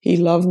he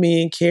loved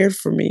me and cared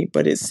for me,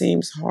 but it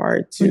seems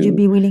hard Would you to.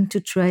 be willing to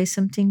try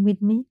something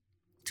with me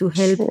to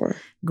help Sure.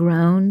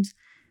 ground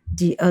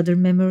the other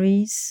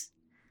memories?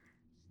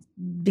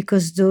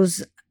 Because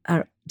those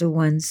are the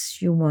ones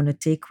you want to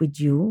take with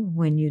you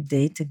when you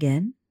date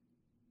again.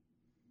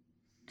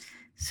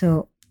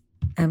 So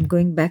I'm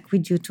going back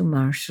with you to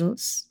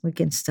Marshall's. We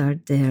can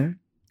start there.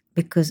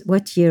 Because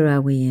what year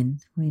are we in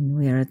when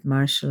we are at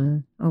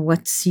Marshall? Or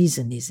what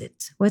season is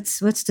it? What's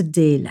the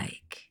day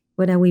like?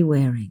 What are we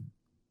wearing?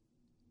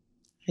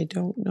 I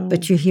don't know.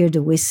 But you hear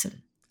the whistle.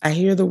 I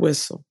hear the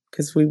whistle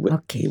because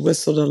he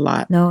whistled a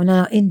lot. No,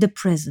 in the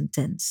present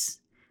tense.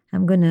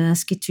 I'm going to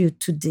ask it to you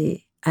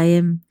today.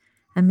 I'm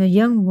a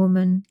young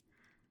woman.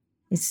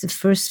 It's the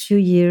first few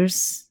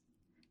years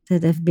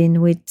that I've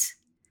been with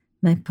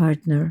my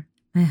partner,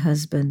 my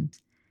husband,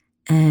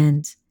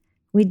 and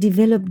we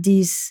developed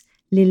these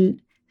little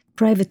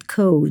private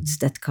codes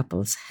that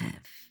couples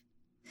have.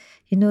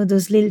 You know,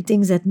 those little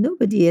things that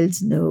nobody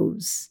else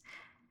knows.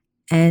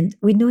 And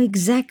we know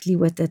exactly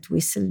what that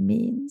whistle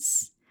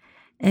means.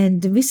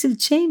 And the whistle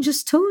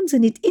changes tones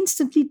and it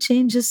instantly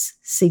changes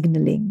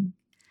signaling.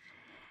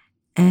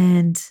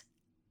 And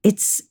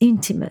it's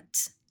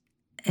intimate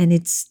and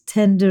it's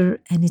tender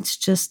and it's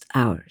just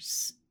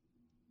ours.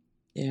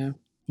 Yeah.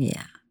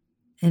 Yeah.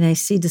 And I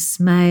see the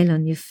smile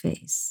on your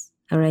face,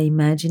 or I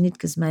imagine it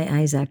because my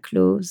eyes are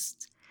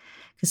closed.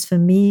 Because for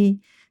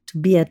me to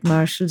be at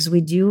Marshall's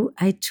with you,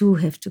 I too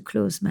have to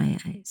close my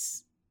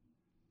eyes.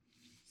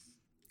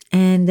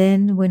 And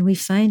then when we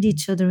find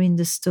each other in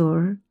the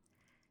store,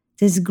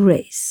 there's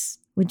grace.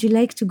 Would you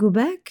like to go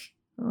back?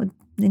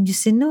 And you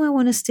say, no, I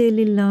want to stay a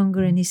little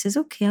longer. And he says,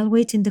 okay, I'll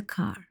wait in the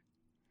car.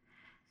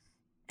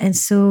 And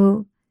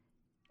so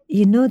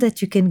you know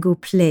that you can go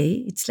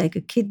play. It's like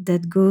a kid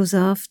that goes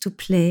off to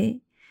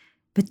play,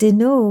 but they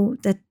know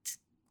that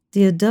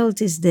the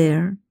adult is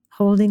there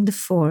holding the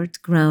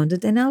fort,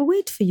 grounded, and I'll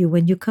wait for you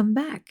when you come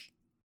back.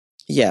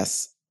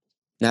 Yes.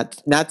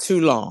 Not too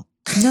long.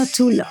 Not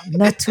too long,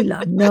 not too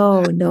long.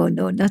 No,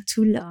 not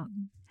too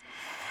long.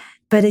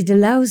 But it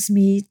allows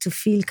me to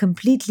feel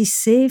completely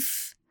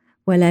safe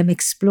while I'm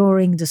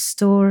exploring the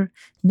store,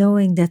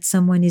 knowing that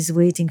someone is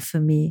waiting for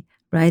me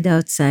right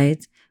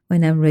outside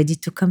when I'm ready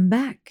to come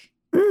back.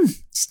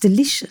 It's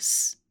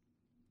delicious.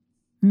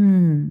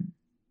 Am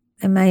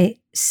I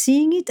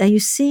seeing it? Are you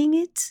seeing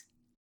it?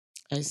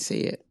 I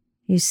see it.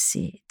 You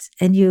see it.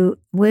 And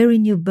where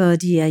in your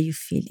body are you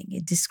feeling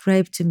it?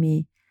 Describe to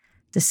me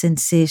the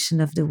sensation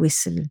of the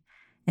whistle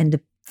and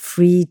the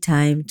free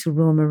time to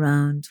roam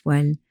around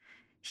while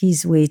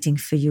he's waiting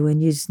for you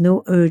and there's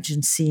no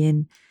urgency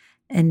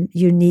and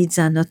your needs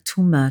are not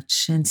too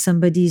much and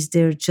somebody's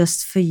there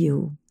just for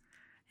you.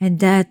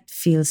 And that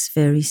feels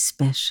very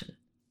special.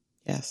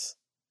 Yes.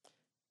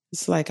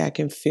 It's like I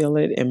can feel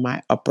it in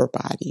my upper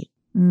body.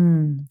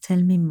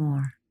 Tell me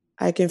more.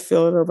 I can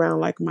feel it around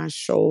like my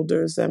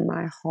shoulders and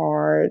my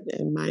heart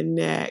and my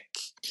neck.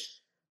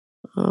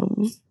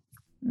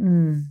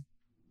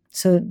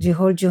 So you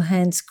hold your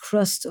hands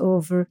crossed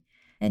over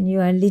and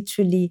you are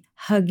literally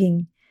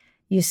hugging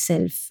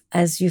yourself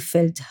as you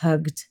felt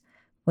hugged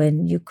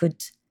when you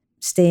could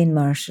stay in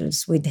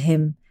Marshall's with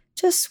him,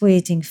 just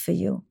waiting for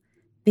you,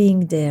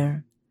 being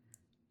there.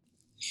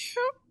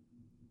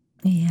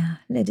 Yeah,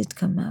 let it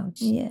come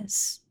out.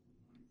 Yes.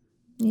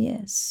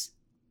 Yes.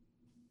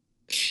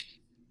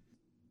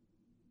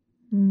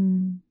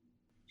 Mm.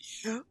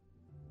 Yeah.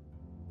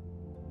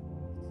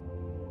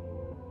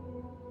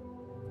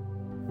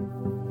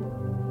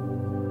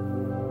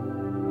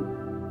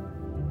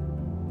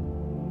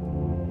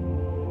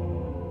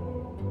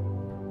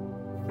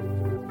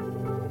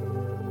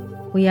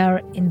 We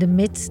are in the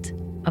midst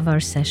of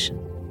our session,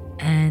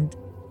 and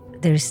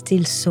there is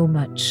still so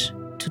much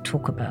to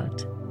talk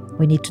about.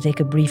 We need to take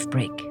a brief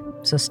break,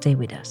 so stay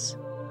with us.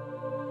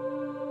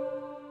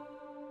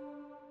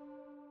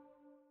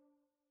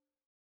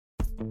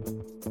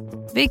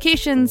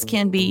 Vacations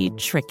can be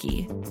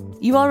tricky.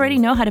 You already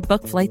know how to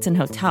book flights and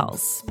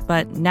hotels,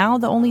 but now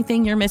the only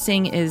thing you're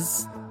missing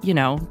is,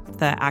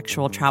 the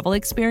actual travel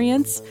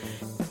experience.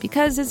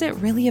 Because is it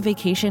really a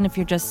vacation if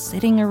you're just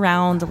sitting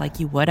around like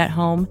you would at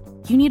home?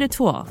 You need a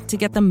tool to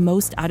get the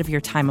most out of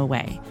your time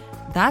away.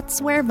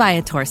 That's where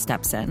Viator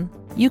steps in.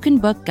 You can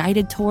book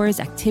guided tours,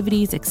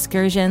 activities,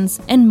 excursions,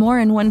 and more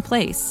in one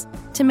place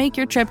to make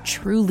your trip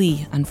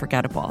truly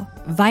unforgettable.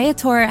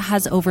 Viator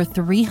has over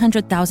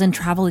 300,000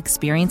 travel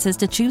experiences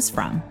to choose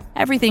from.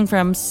 Everything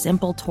from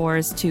simple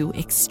tours to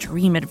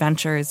extreme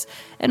adventures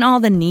and all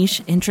the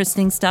niche,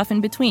 interesting stuff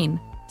in between.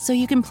 So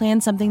you can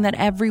plan something that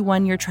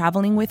everyone you're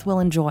traveling with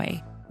will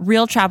enjoy.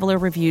 Real traveler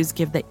reviews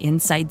give the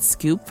inside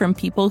scoop from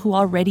people who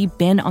already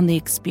been on the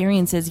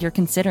experiences you're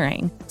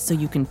considering, so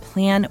you can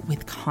plan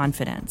with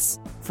confidence.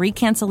 Free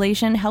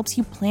cancellation helps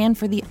you plan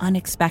for the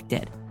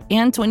unexpected.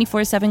 And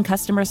 24/7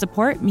 customer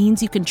support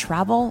means you can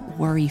travel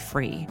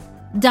worry-free.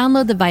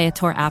 Download the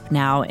Viator app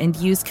now and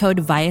use code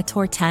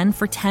Viator10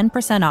 for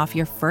 10% off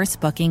your first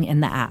booking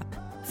in the app.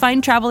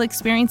 Find travel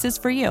experiences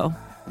for you.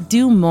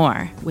 Do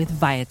more with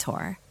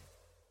Viator.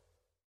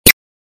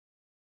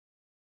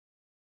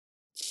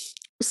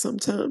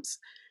 Sometimes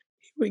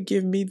he would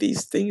give me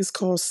these things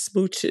called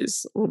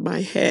smooches on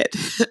my head.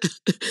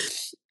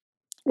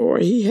 Or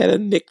he had a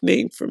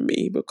nickname for me.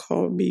 He would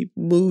call me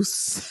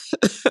Moose.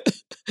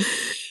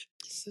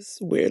 It's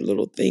just weird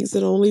little things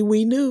that only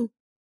we knew.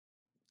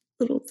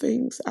 Little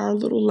things, our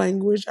little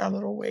language, our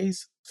little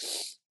ways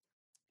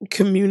of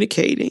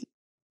communicating.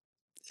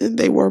 And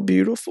they were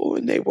beautiful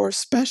and they were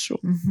special.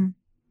 Mm-hmm.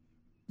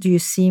 Do you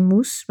see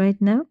Moose right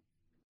now?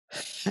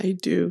 I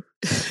do.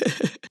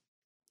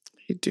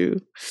 I do.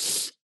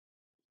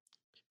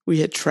 We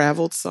had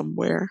traveled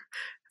somewhere.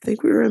 I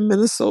think we were in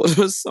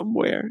Minnesota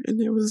somewhere, and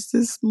there was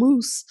this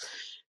moose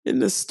in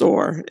the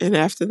store. And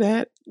after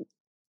that,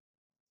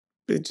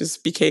 it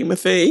just became a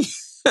thing.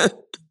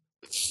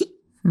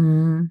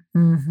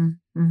 Mm-hmm.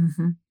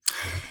 Mm-hmm.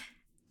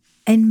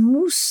 And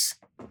Moose,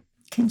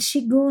 can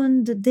she go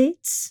on the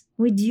dates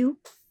with you?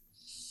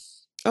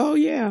 Oh,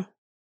 yeah.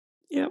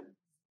 Yep.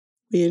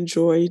 We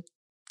enjoyed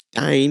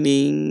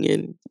dining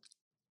and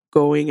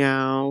going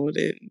out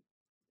and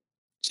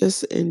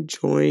just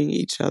enjoying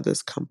each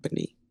other's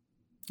company.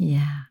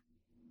 Yeah.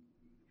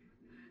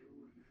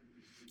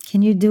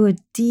 Can you do a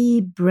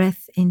deep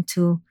breath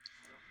into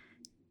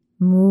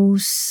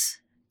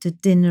Moose, the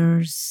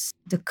dinners,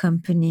 the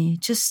company?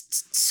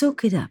 Just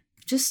soak it up.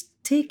 Just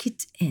take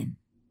it in.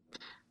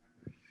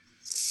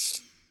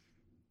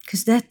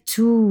 Because that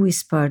too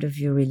is part of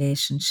your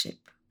relationship.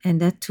 And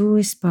that too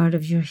is part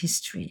of your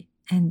history.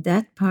 And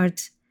that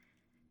part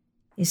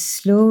is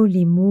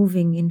slowly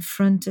moving in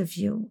front of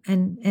you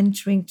and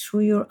entering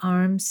through your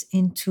arms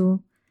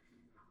into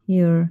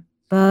your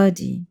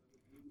body.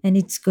 And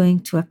it's going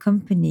to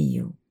accompany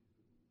you.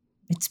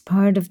 It's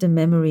part of the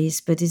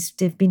memories, but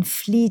they've been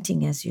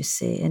fleeting, as you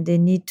say, and they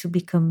need to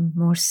become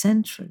more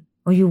central,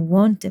 or you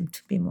want them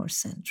to be more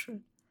central.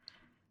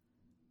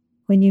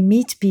 When you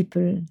meet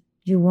people,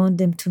 you want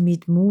them to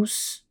meet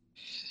Moose.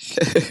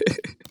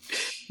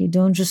 You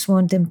don't just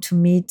want them to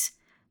meet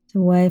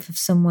the wife of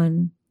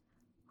someone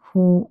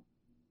who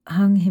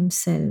hung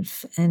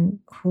himself and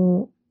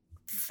who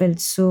felt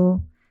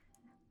so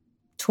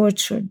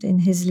tortured in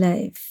his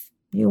life.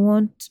 You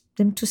want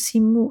them to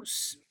see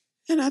Moose.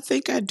 And I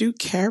think I do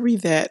carry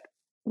that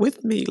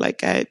with me.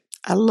 Like I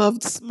love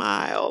to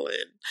smile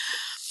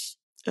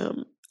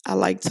and I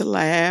like to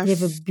laugh. You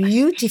have a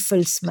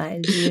beautiful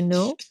smile, do you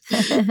know?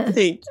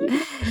 Thank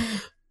you.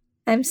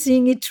 I'm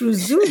seeing it through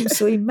Zoom,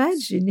 so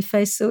imagine if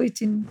I saw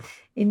it in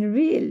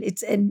real.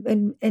 It's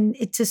and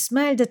it's a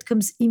smile that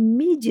comes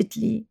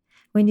immediately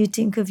when you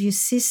think of your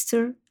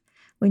sister,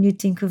 when you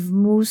think of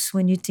Moose,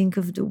 when you think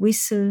of the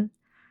whistle.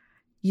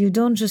 You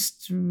don't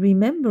just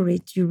remember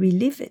it, you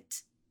relive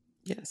it.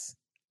 Yes.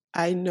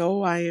 I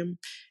know I am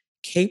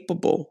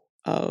capable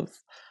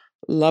of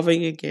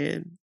loving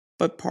again,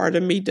 but part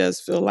of me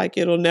does feel like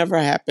it'll never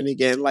happen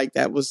again. Like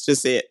that was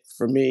just it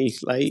for me.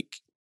 Like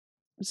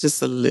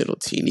just a little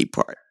teeny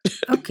part.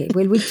 Okay,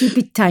 well, we keep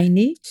it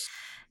tiny.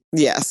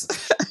 Yes.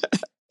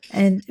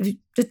 And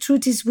the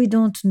truth is, we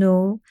don't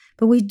know,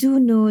 but we do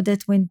know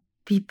that when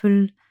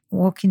people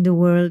walk in the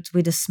world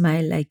with a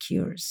smile like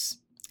yours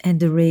and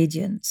the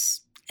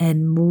radiance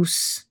and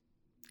Moose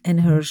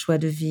and her joie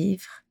de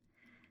vivre,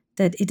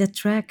 that it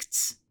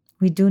attracts.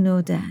 We do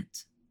know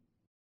that.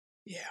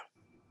 Yeah.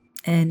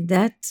 And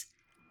that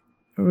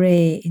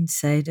ray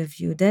inside of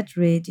you, that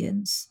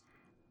radiance,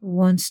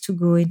 wants to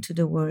go into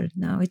the world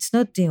now. It's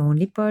not the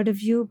only part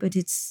of you, but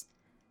it's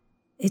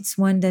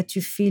one that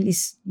you feel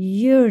is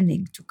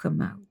yearning to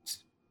come out.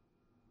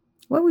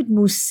 What would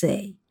Moose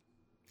say?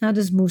 How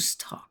does Moose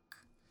talk?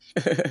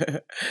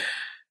 I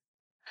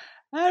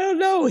don't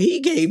know. He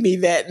gave me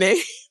that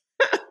name.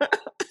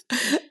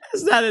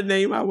 That's not a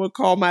name I would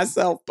call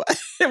myself, but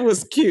it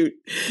was cute.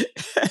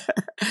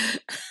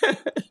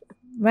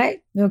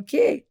 Right?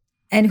 Okay.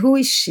 And who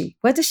is she?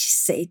 What does she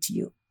say to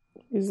you?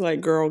 He's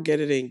like, girl, get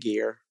it in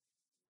gear.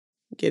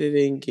 Get it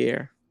in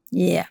gear.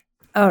 Yeah.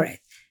 All right.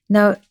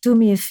 Now do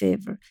me a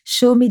favor.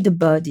 Show me the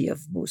body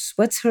of Moose.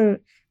 What's her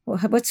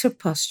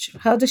posture?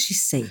 How does she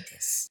say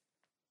this?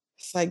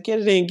 It's like, get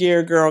it in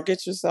gear, girl.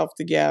 Get yourself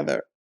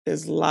together.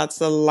 There's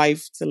lots of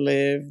life to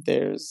live.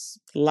 There's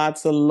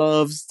lots of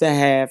loves to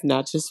have,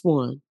 not just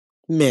one,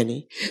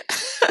 many.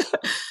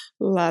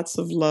 Lots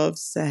of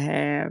loves to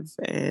have.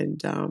 And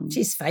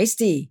She's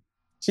feisty.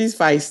 she's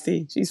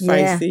feisty. She's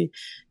Yeah. feisty.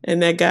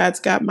 And that God's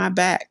got my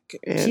back.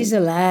 She's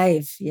And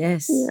alive.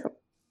 Yes. yeah,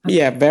 Okay.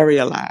 yeah, very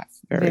alive.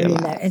 Very Very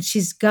alive. alive. And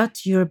she's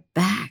got your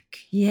back.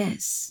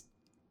 Yes.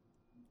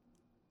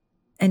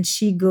 And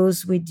she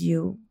goes with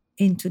you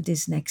into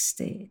this next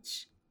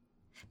stage.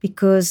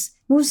 Because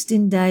Moose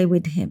didn't die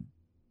with him.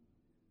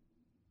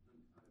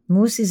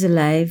 Moose is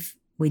alive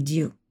with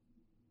you.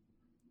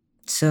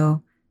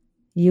 So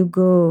you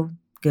go,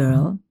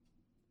 girl.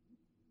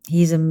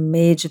 He's a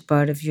major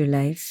part of your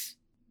life.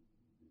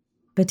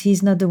 But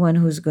he's not the one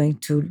who's going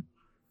to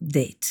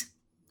date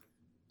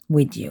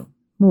with you.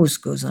 Moose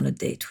goes on a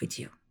date with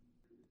you.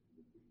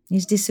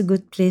 Is this a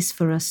good place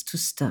for us to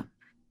stop?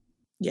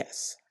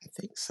 Yes, I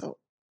think so.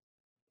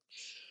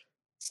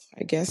 So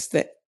I guess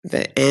that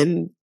the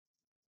end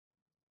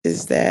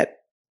is that,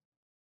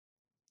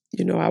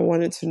 I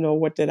wanted to know,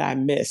 what did I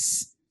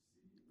miss?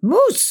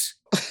 Moose!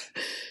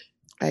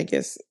 I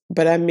guess,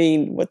 but I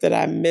mean, what did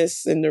I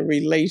miss in the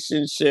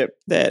relationship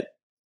that,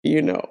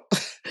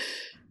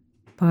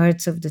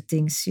 Parts of the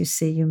things you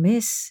say you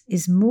miss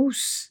is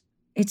Moose.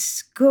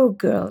 It's go,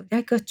 girl.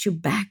 I got you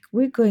back.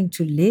 We're going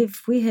to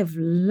live. We have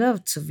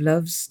lots of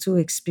loves to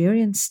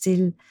experience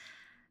still.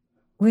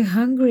 We're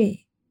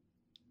hungry.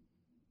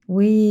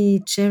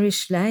 We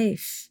cherish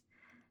life.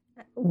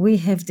 We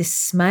have this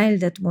smile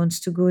that wants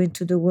to go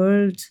into the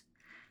world.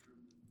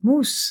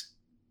 Moose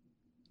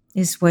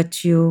is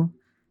what you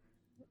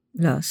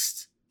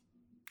lost.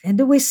 And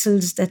the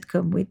whistles that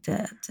come with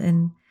that.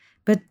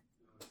 But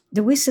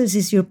the whistles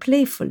is your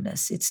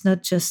playfulness. It's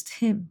not just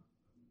him.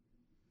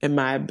 and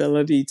my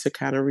ability to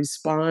kind of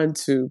respond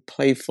to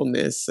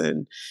playfulness.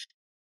 And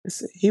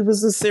he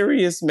was a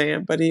serious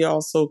man, but he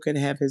also could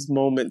have his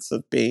moments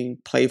of being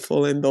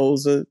playful. And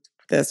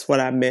that's what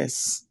I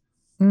miss.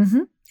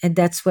 Mm-hmm. And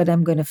that's what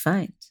I'm going to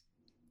find.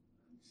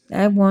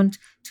 I want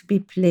to be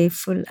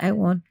playful. I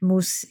want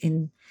Moose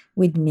in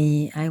with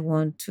me. I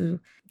want to,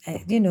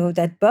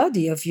 that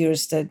body of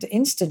yours that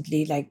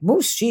instantly, like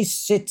Moose, she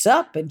sits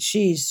up and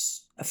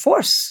she's a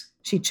force.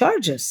 She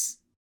charges.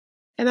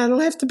 And I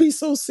don't have to be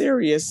so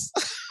serious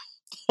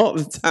all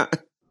the time.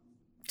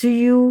 Do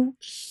you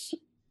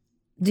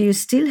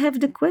still have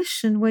the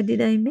question, what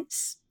did I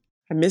miss?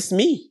 I miss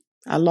me.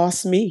 I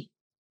lost me.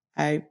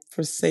 I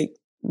forsake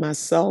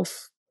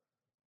myself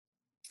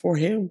for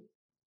him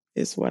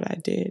is what I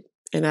did.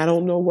 And I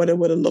don't know what it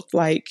would have looked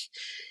like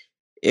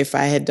if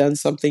I had done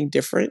something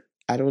different.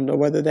 I don't know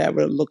whether that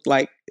would have looked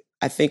like,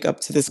 I think up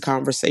to this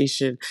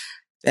conversation,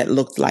 that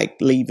looked like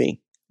leaving.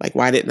 Like,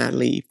 why didn't I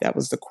leave? That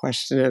was the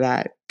question that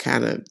I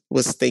kind of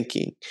was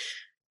thinking.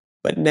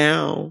 But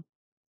now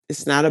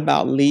it's not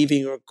about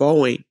leaving or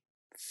going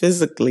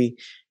physically.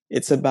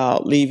 It's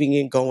about leaving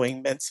and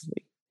going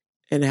mentally,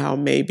 and how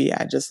maybe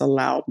I just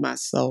allowed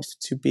myself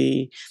to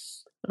be,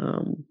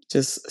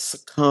 just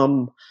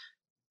succumb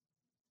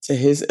to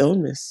his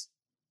illness,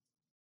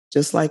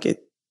 just like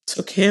it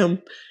took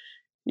him.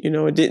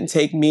 It didn't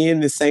take me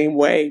in the same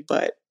way,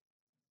 but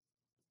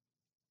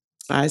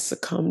I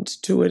succumbed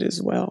to it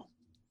as well.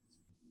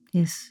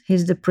 Yes,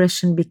 his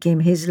depression became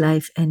his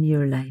life and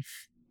your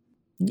life.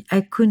 I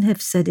couldn't have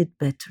said it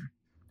better.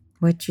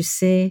 What you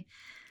say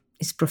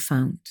is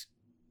profound.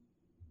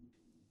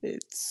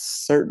 It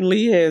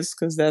certainly is,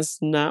 because that's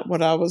not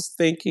what I was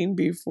thinking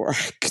before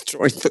I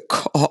joined the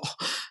call.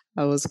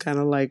 I was kind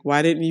of like,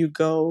 why didn't you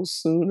go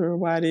sooner?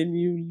 Why didn't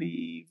you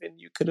leave? And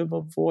you could have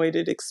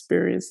avoided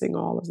experiencing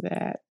all of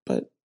that.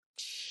 But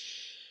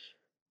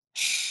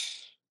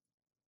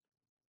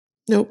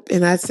nope.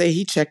 And I'd say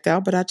he checked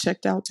out, but I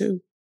checked out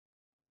too.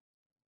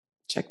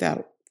 Checked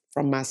out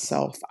from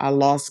myself. I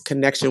lost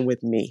connection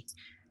with me.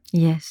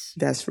 Yes.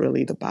 That's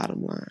really the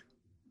bottom line.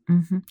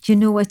 Mm-hmm. You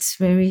know what's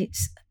very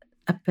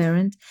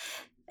apparent?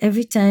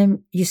 Every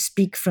time you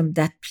speak from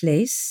that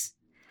place,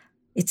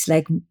 it's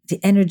like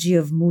the energy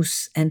of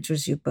Moose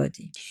enters your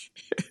body.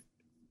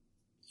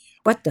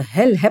 What the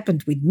hell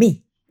happened with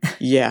me?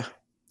 Yeah.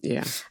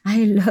 Yeah.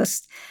 I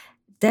lost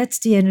that's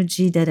the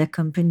energy that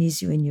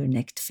accompanies you in your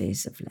next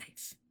phase of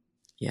life.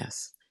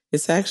 Yes.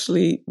 It's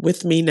actually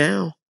with me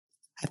now.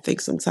 I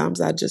think sometimes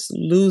I just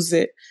lose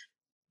it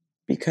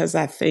because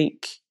I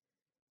think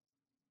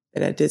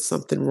that I did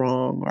something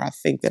wrong, or I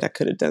think that I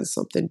could have done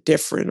something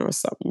different or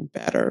something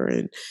better.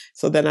 And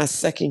so then I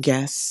second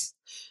guess,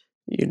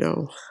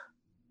 Do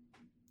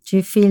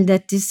you feel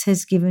that this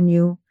has given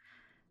you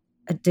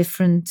a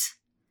different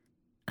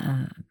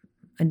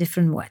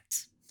what?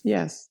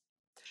 Yes,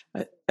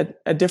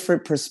 a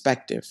different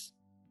perspective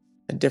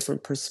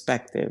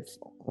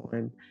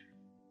on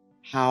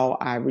how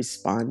I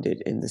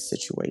responded in the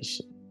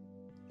situation.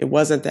 It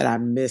wasn't that I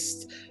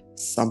missed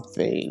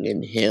something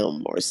in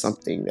him or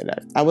something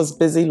that I was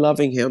busy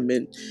loving him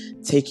and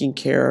taking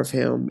care of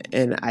him,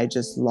 and I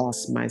just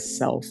lost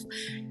myself.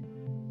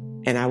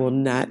 And I will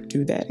not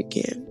do that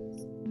again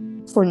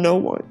for no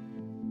one.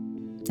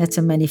 That's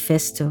a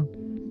manifesto.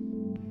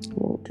 I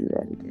won't do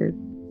that again.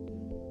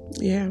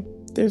 Yeah,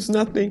 there's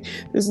no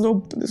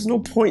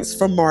points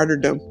for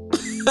martyrdom.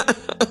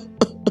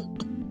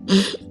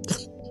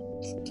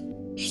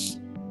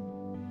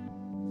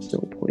 No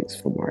points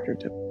for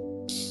martyrdom.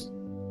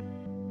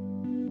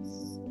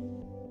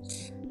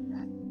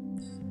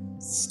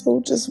 So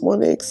just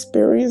want to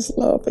experience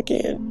love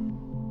again.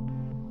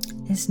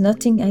 There's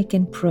nothing I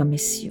can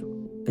promise you,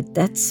 but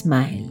that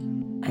smile,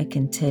 I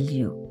can tell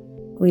you,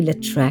 will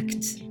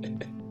attract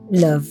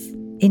love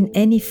in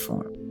any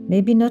form.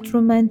 Maybe not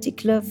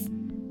romantic love,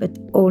 but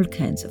all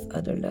kinds of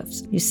other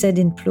loves. You said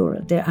in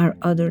plural, there are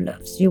other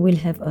loves. You will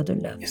have other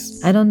loves.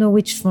 Yes. I don't know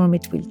which form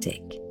it will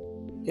take.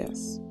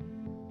 Yes.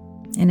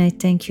 And I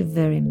thank you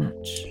very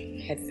much.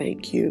 I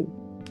thank you.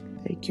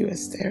 Thank you,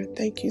 Esther.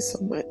 Thank you so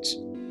much.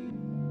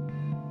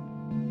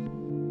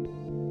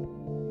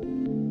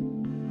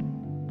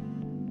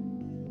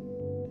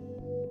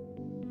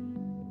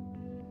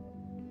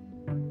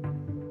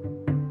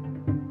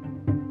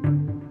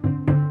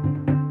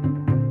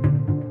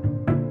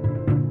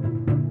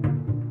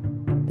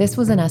 This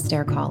was an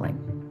Esther calling,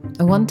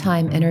 a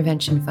one-time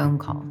intervention phone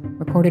call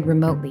recorded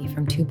remotely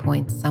from 2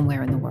 points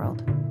somewhere in the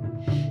world.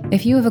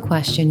 If you have a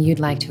question you'd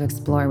like to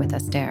explore with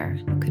Esther,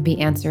 it could be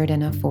answered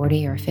in a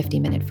 40 or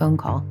 50-minute phone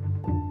call.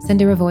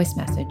 Send her a voice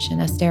message and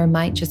Esther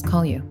might just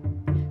call you.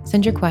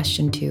 Send your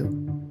question to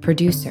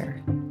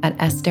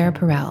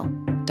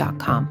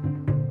producer@estherperel.com.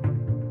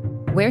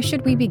 Where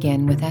Should We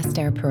Begin with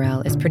Esther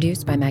Perel is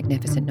produced by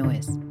Magnificent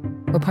Noise.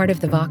 We're part of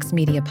the Vox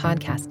Media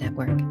Podcast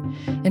Network,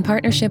 in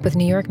partnership with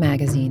New York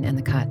Magazine and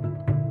The Cut.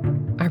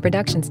 Our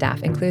production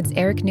staff includes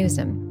Eric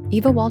Newsom,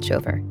 Eva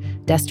Walchover,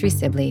 Destry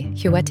Sibley,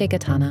 Huete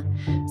Gatana,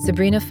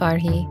 Sabrina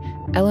Farhi,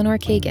 Eleanor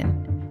Kagan,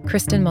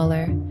 Kristen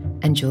Muller,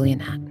 and Julia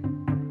Nat.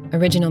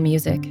 Original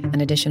music and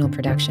additional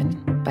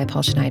production by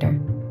Paul Schneider.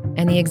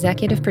 And the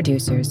executive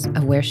producers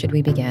of Where Should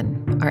We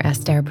Begin are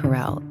Esther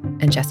Perel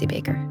and Jesse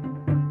Baker.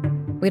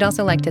 We'd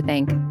also like to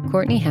thank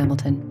Courtney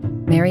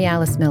Hamilton, Mary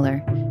Alice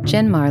Miller,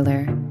 Jen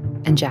Marler,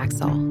 and Jack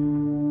Saul.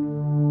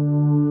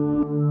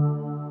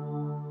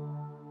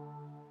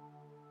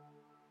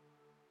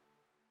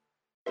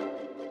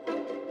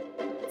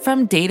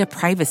 From data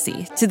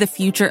privacy to the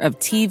future of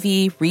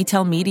TV,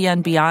 retail media,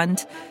 and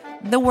beyond,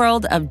 the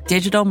world of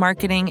digital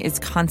marketing is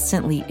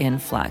constantly in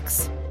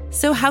flux.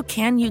 So how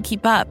can you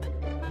keep up?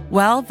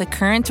 Well, the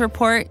Current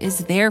Report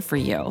is there for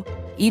you.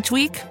 Each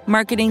week,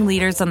 marketing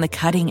leaders on the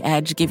cutting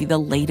edge give you the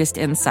latest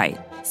insight.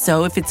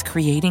 So if it's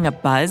creating a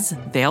buzz,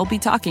 they'll be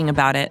talking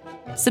about it.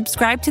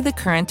 Subscribe to The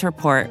Current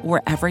Report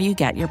wherever you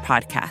get your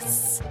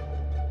podcasts.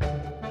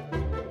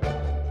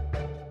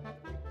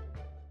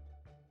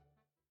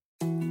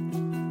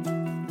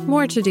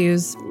 More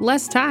to-dos,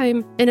 less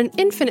time, and an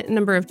infinite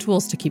number of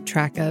tools to keep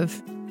track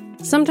of.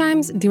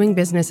 Sometimes doing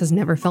business has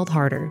never felt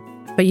harder,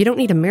 but you don't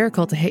need a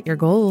miracle to hit your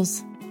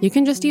goals. You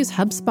can just use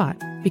HubSpot,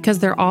 because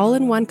their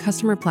all-in-one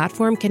customer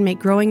platform can make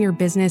growing your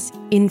business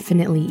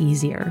infinitely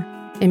easier.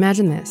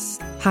 Imagine this: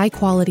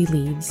 high-quality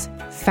leads,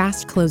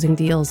 fast closing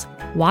deals,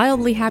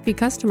 wildly happy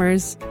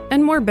customers,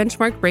 and more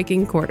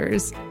benchmark-breaking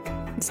quarters.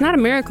 It's not a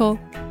miracle,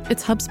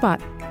 it's HubSpot.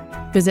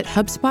 Visit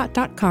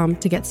HubSpot.com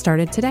to get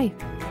started today.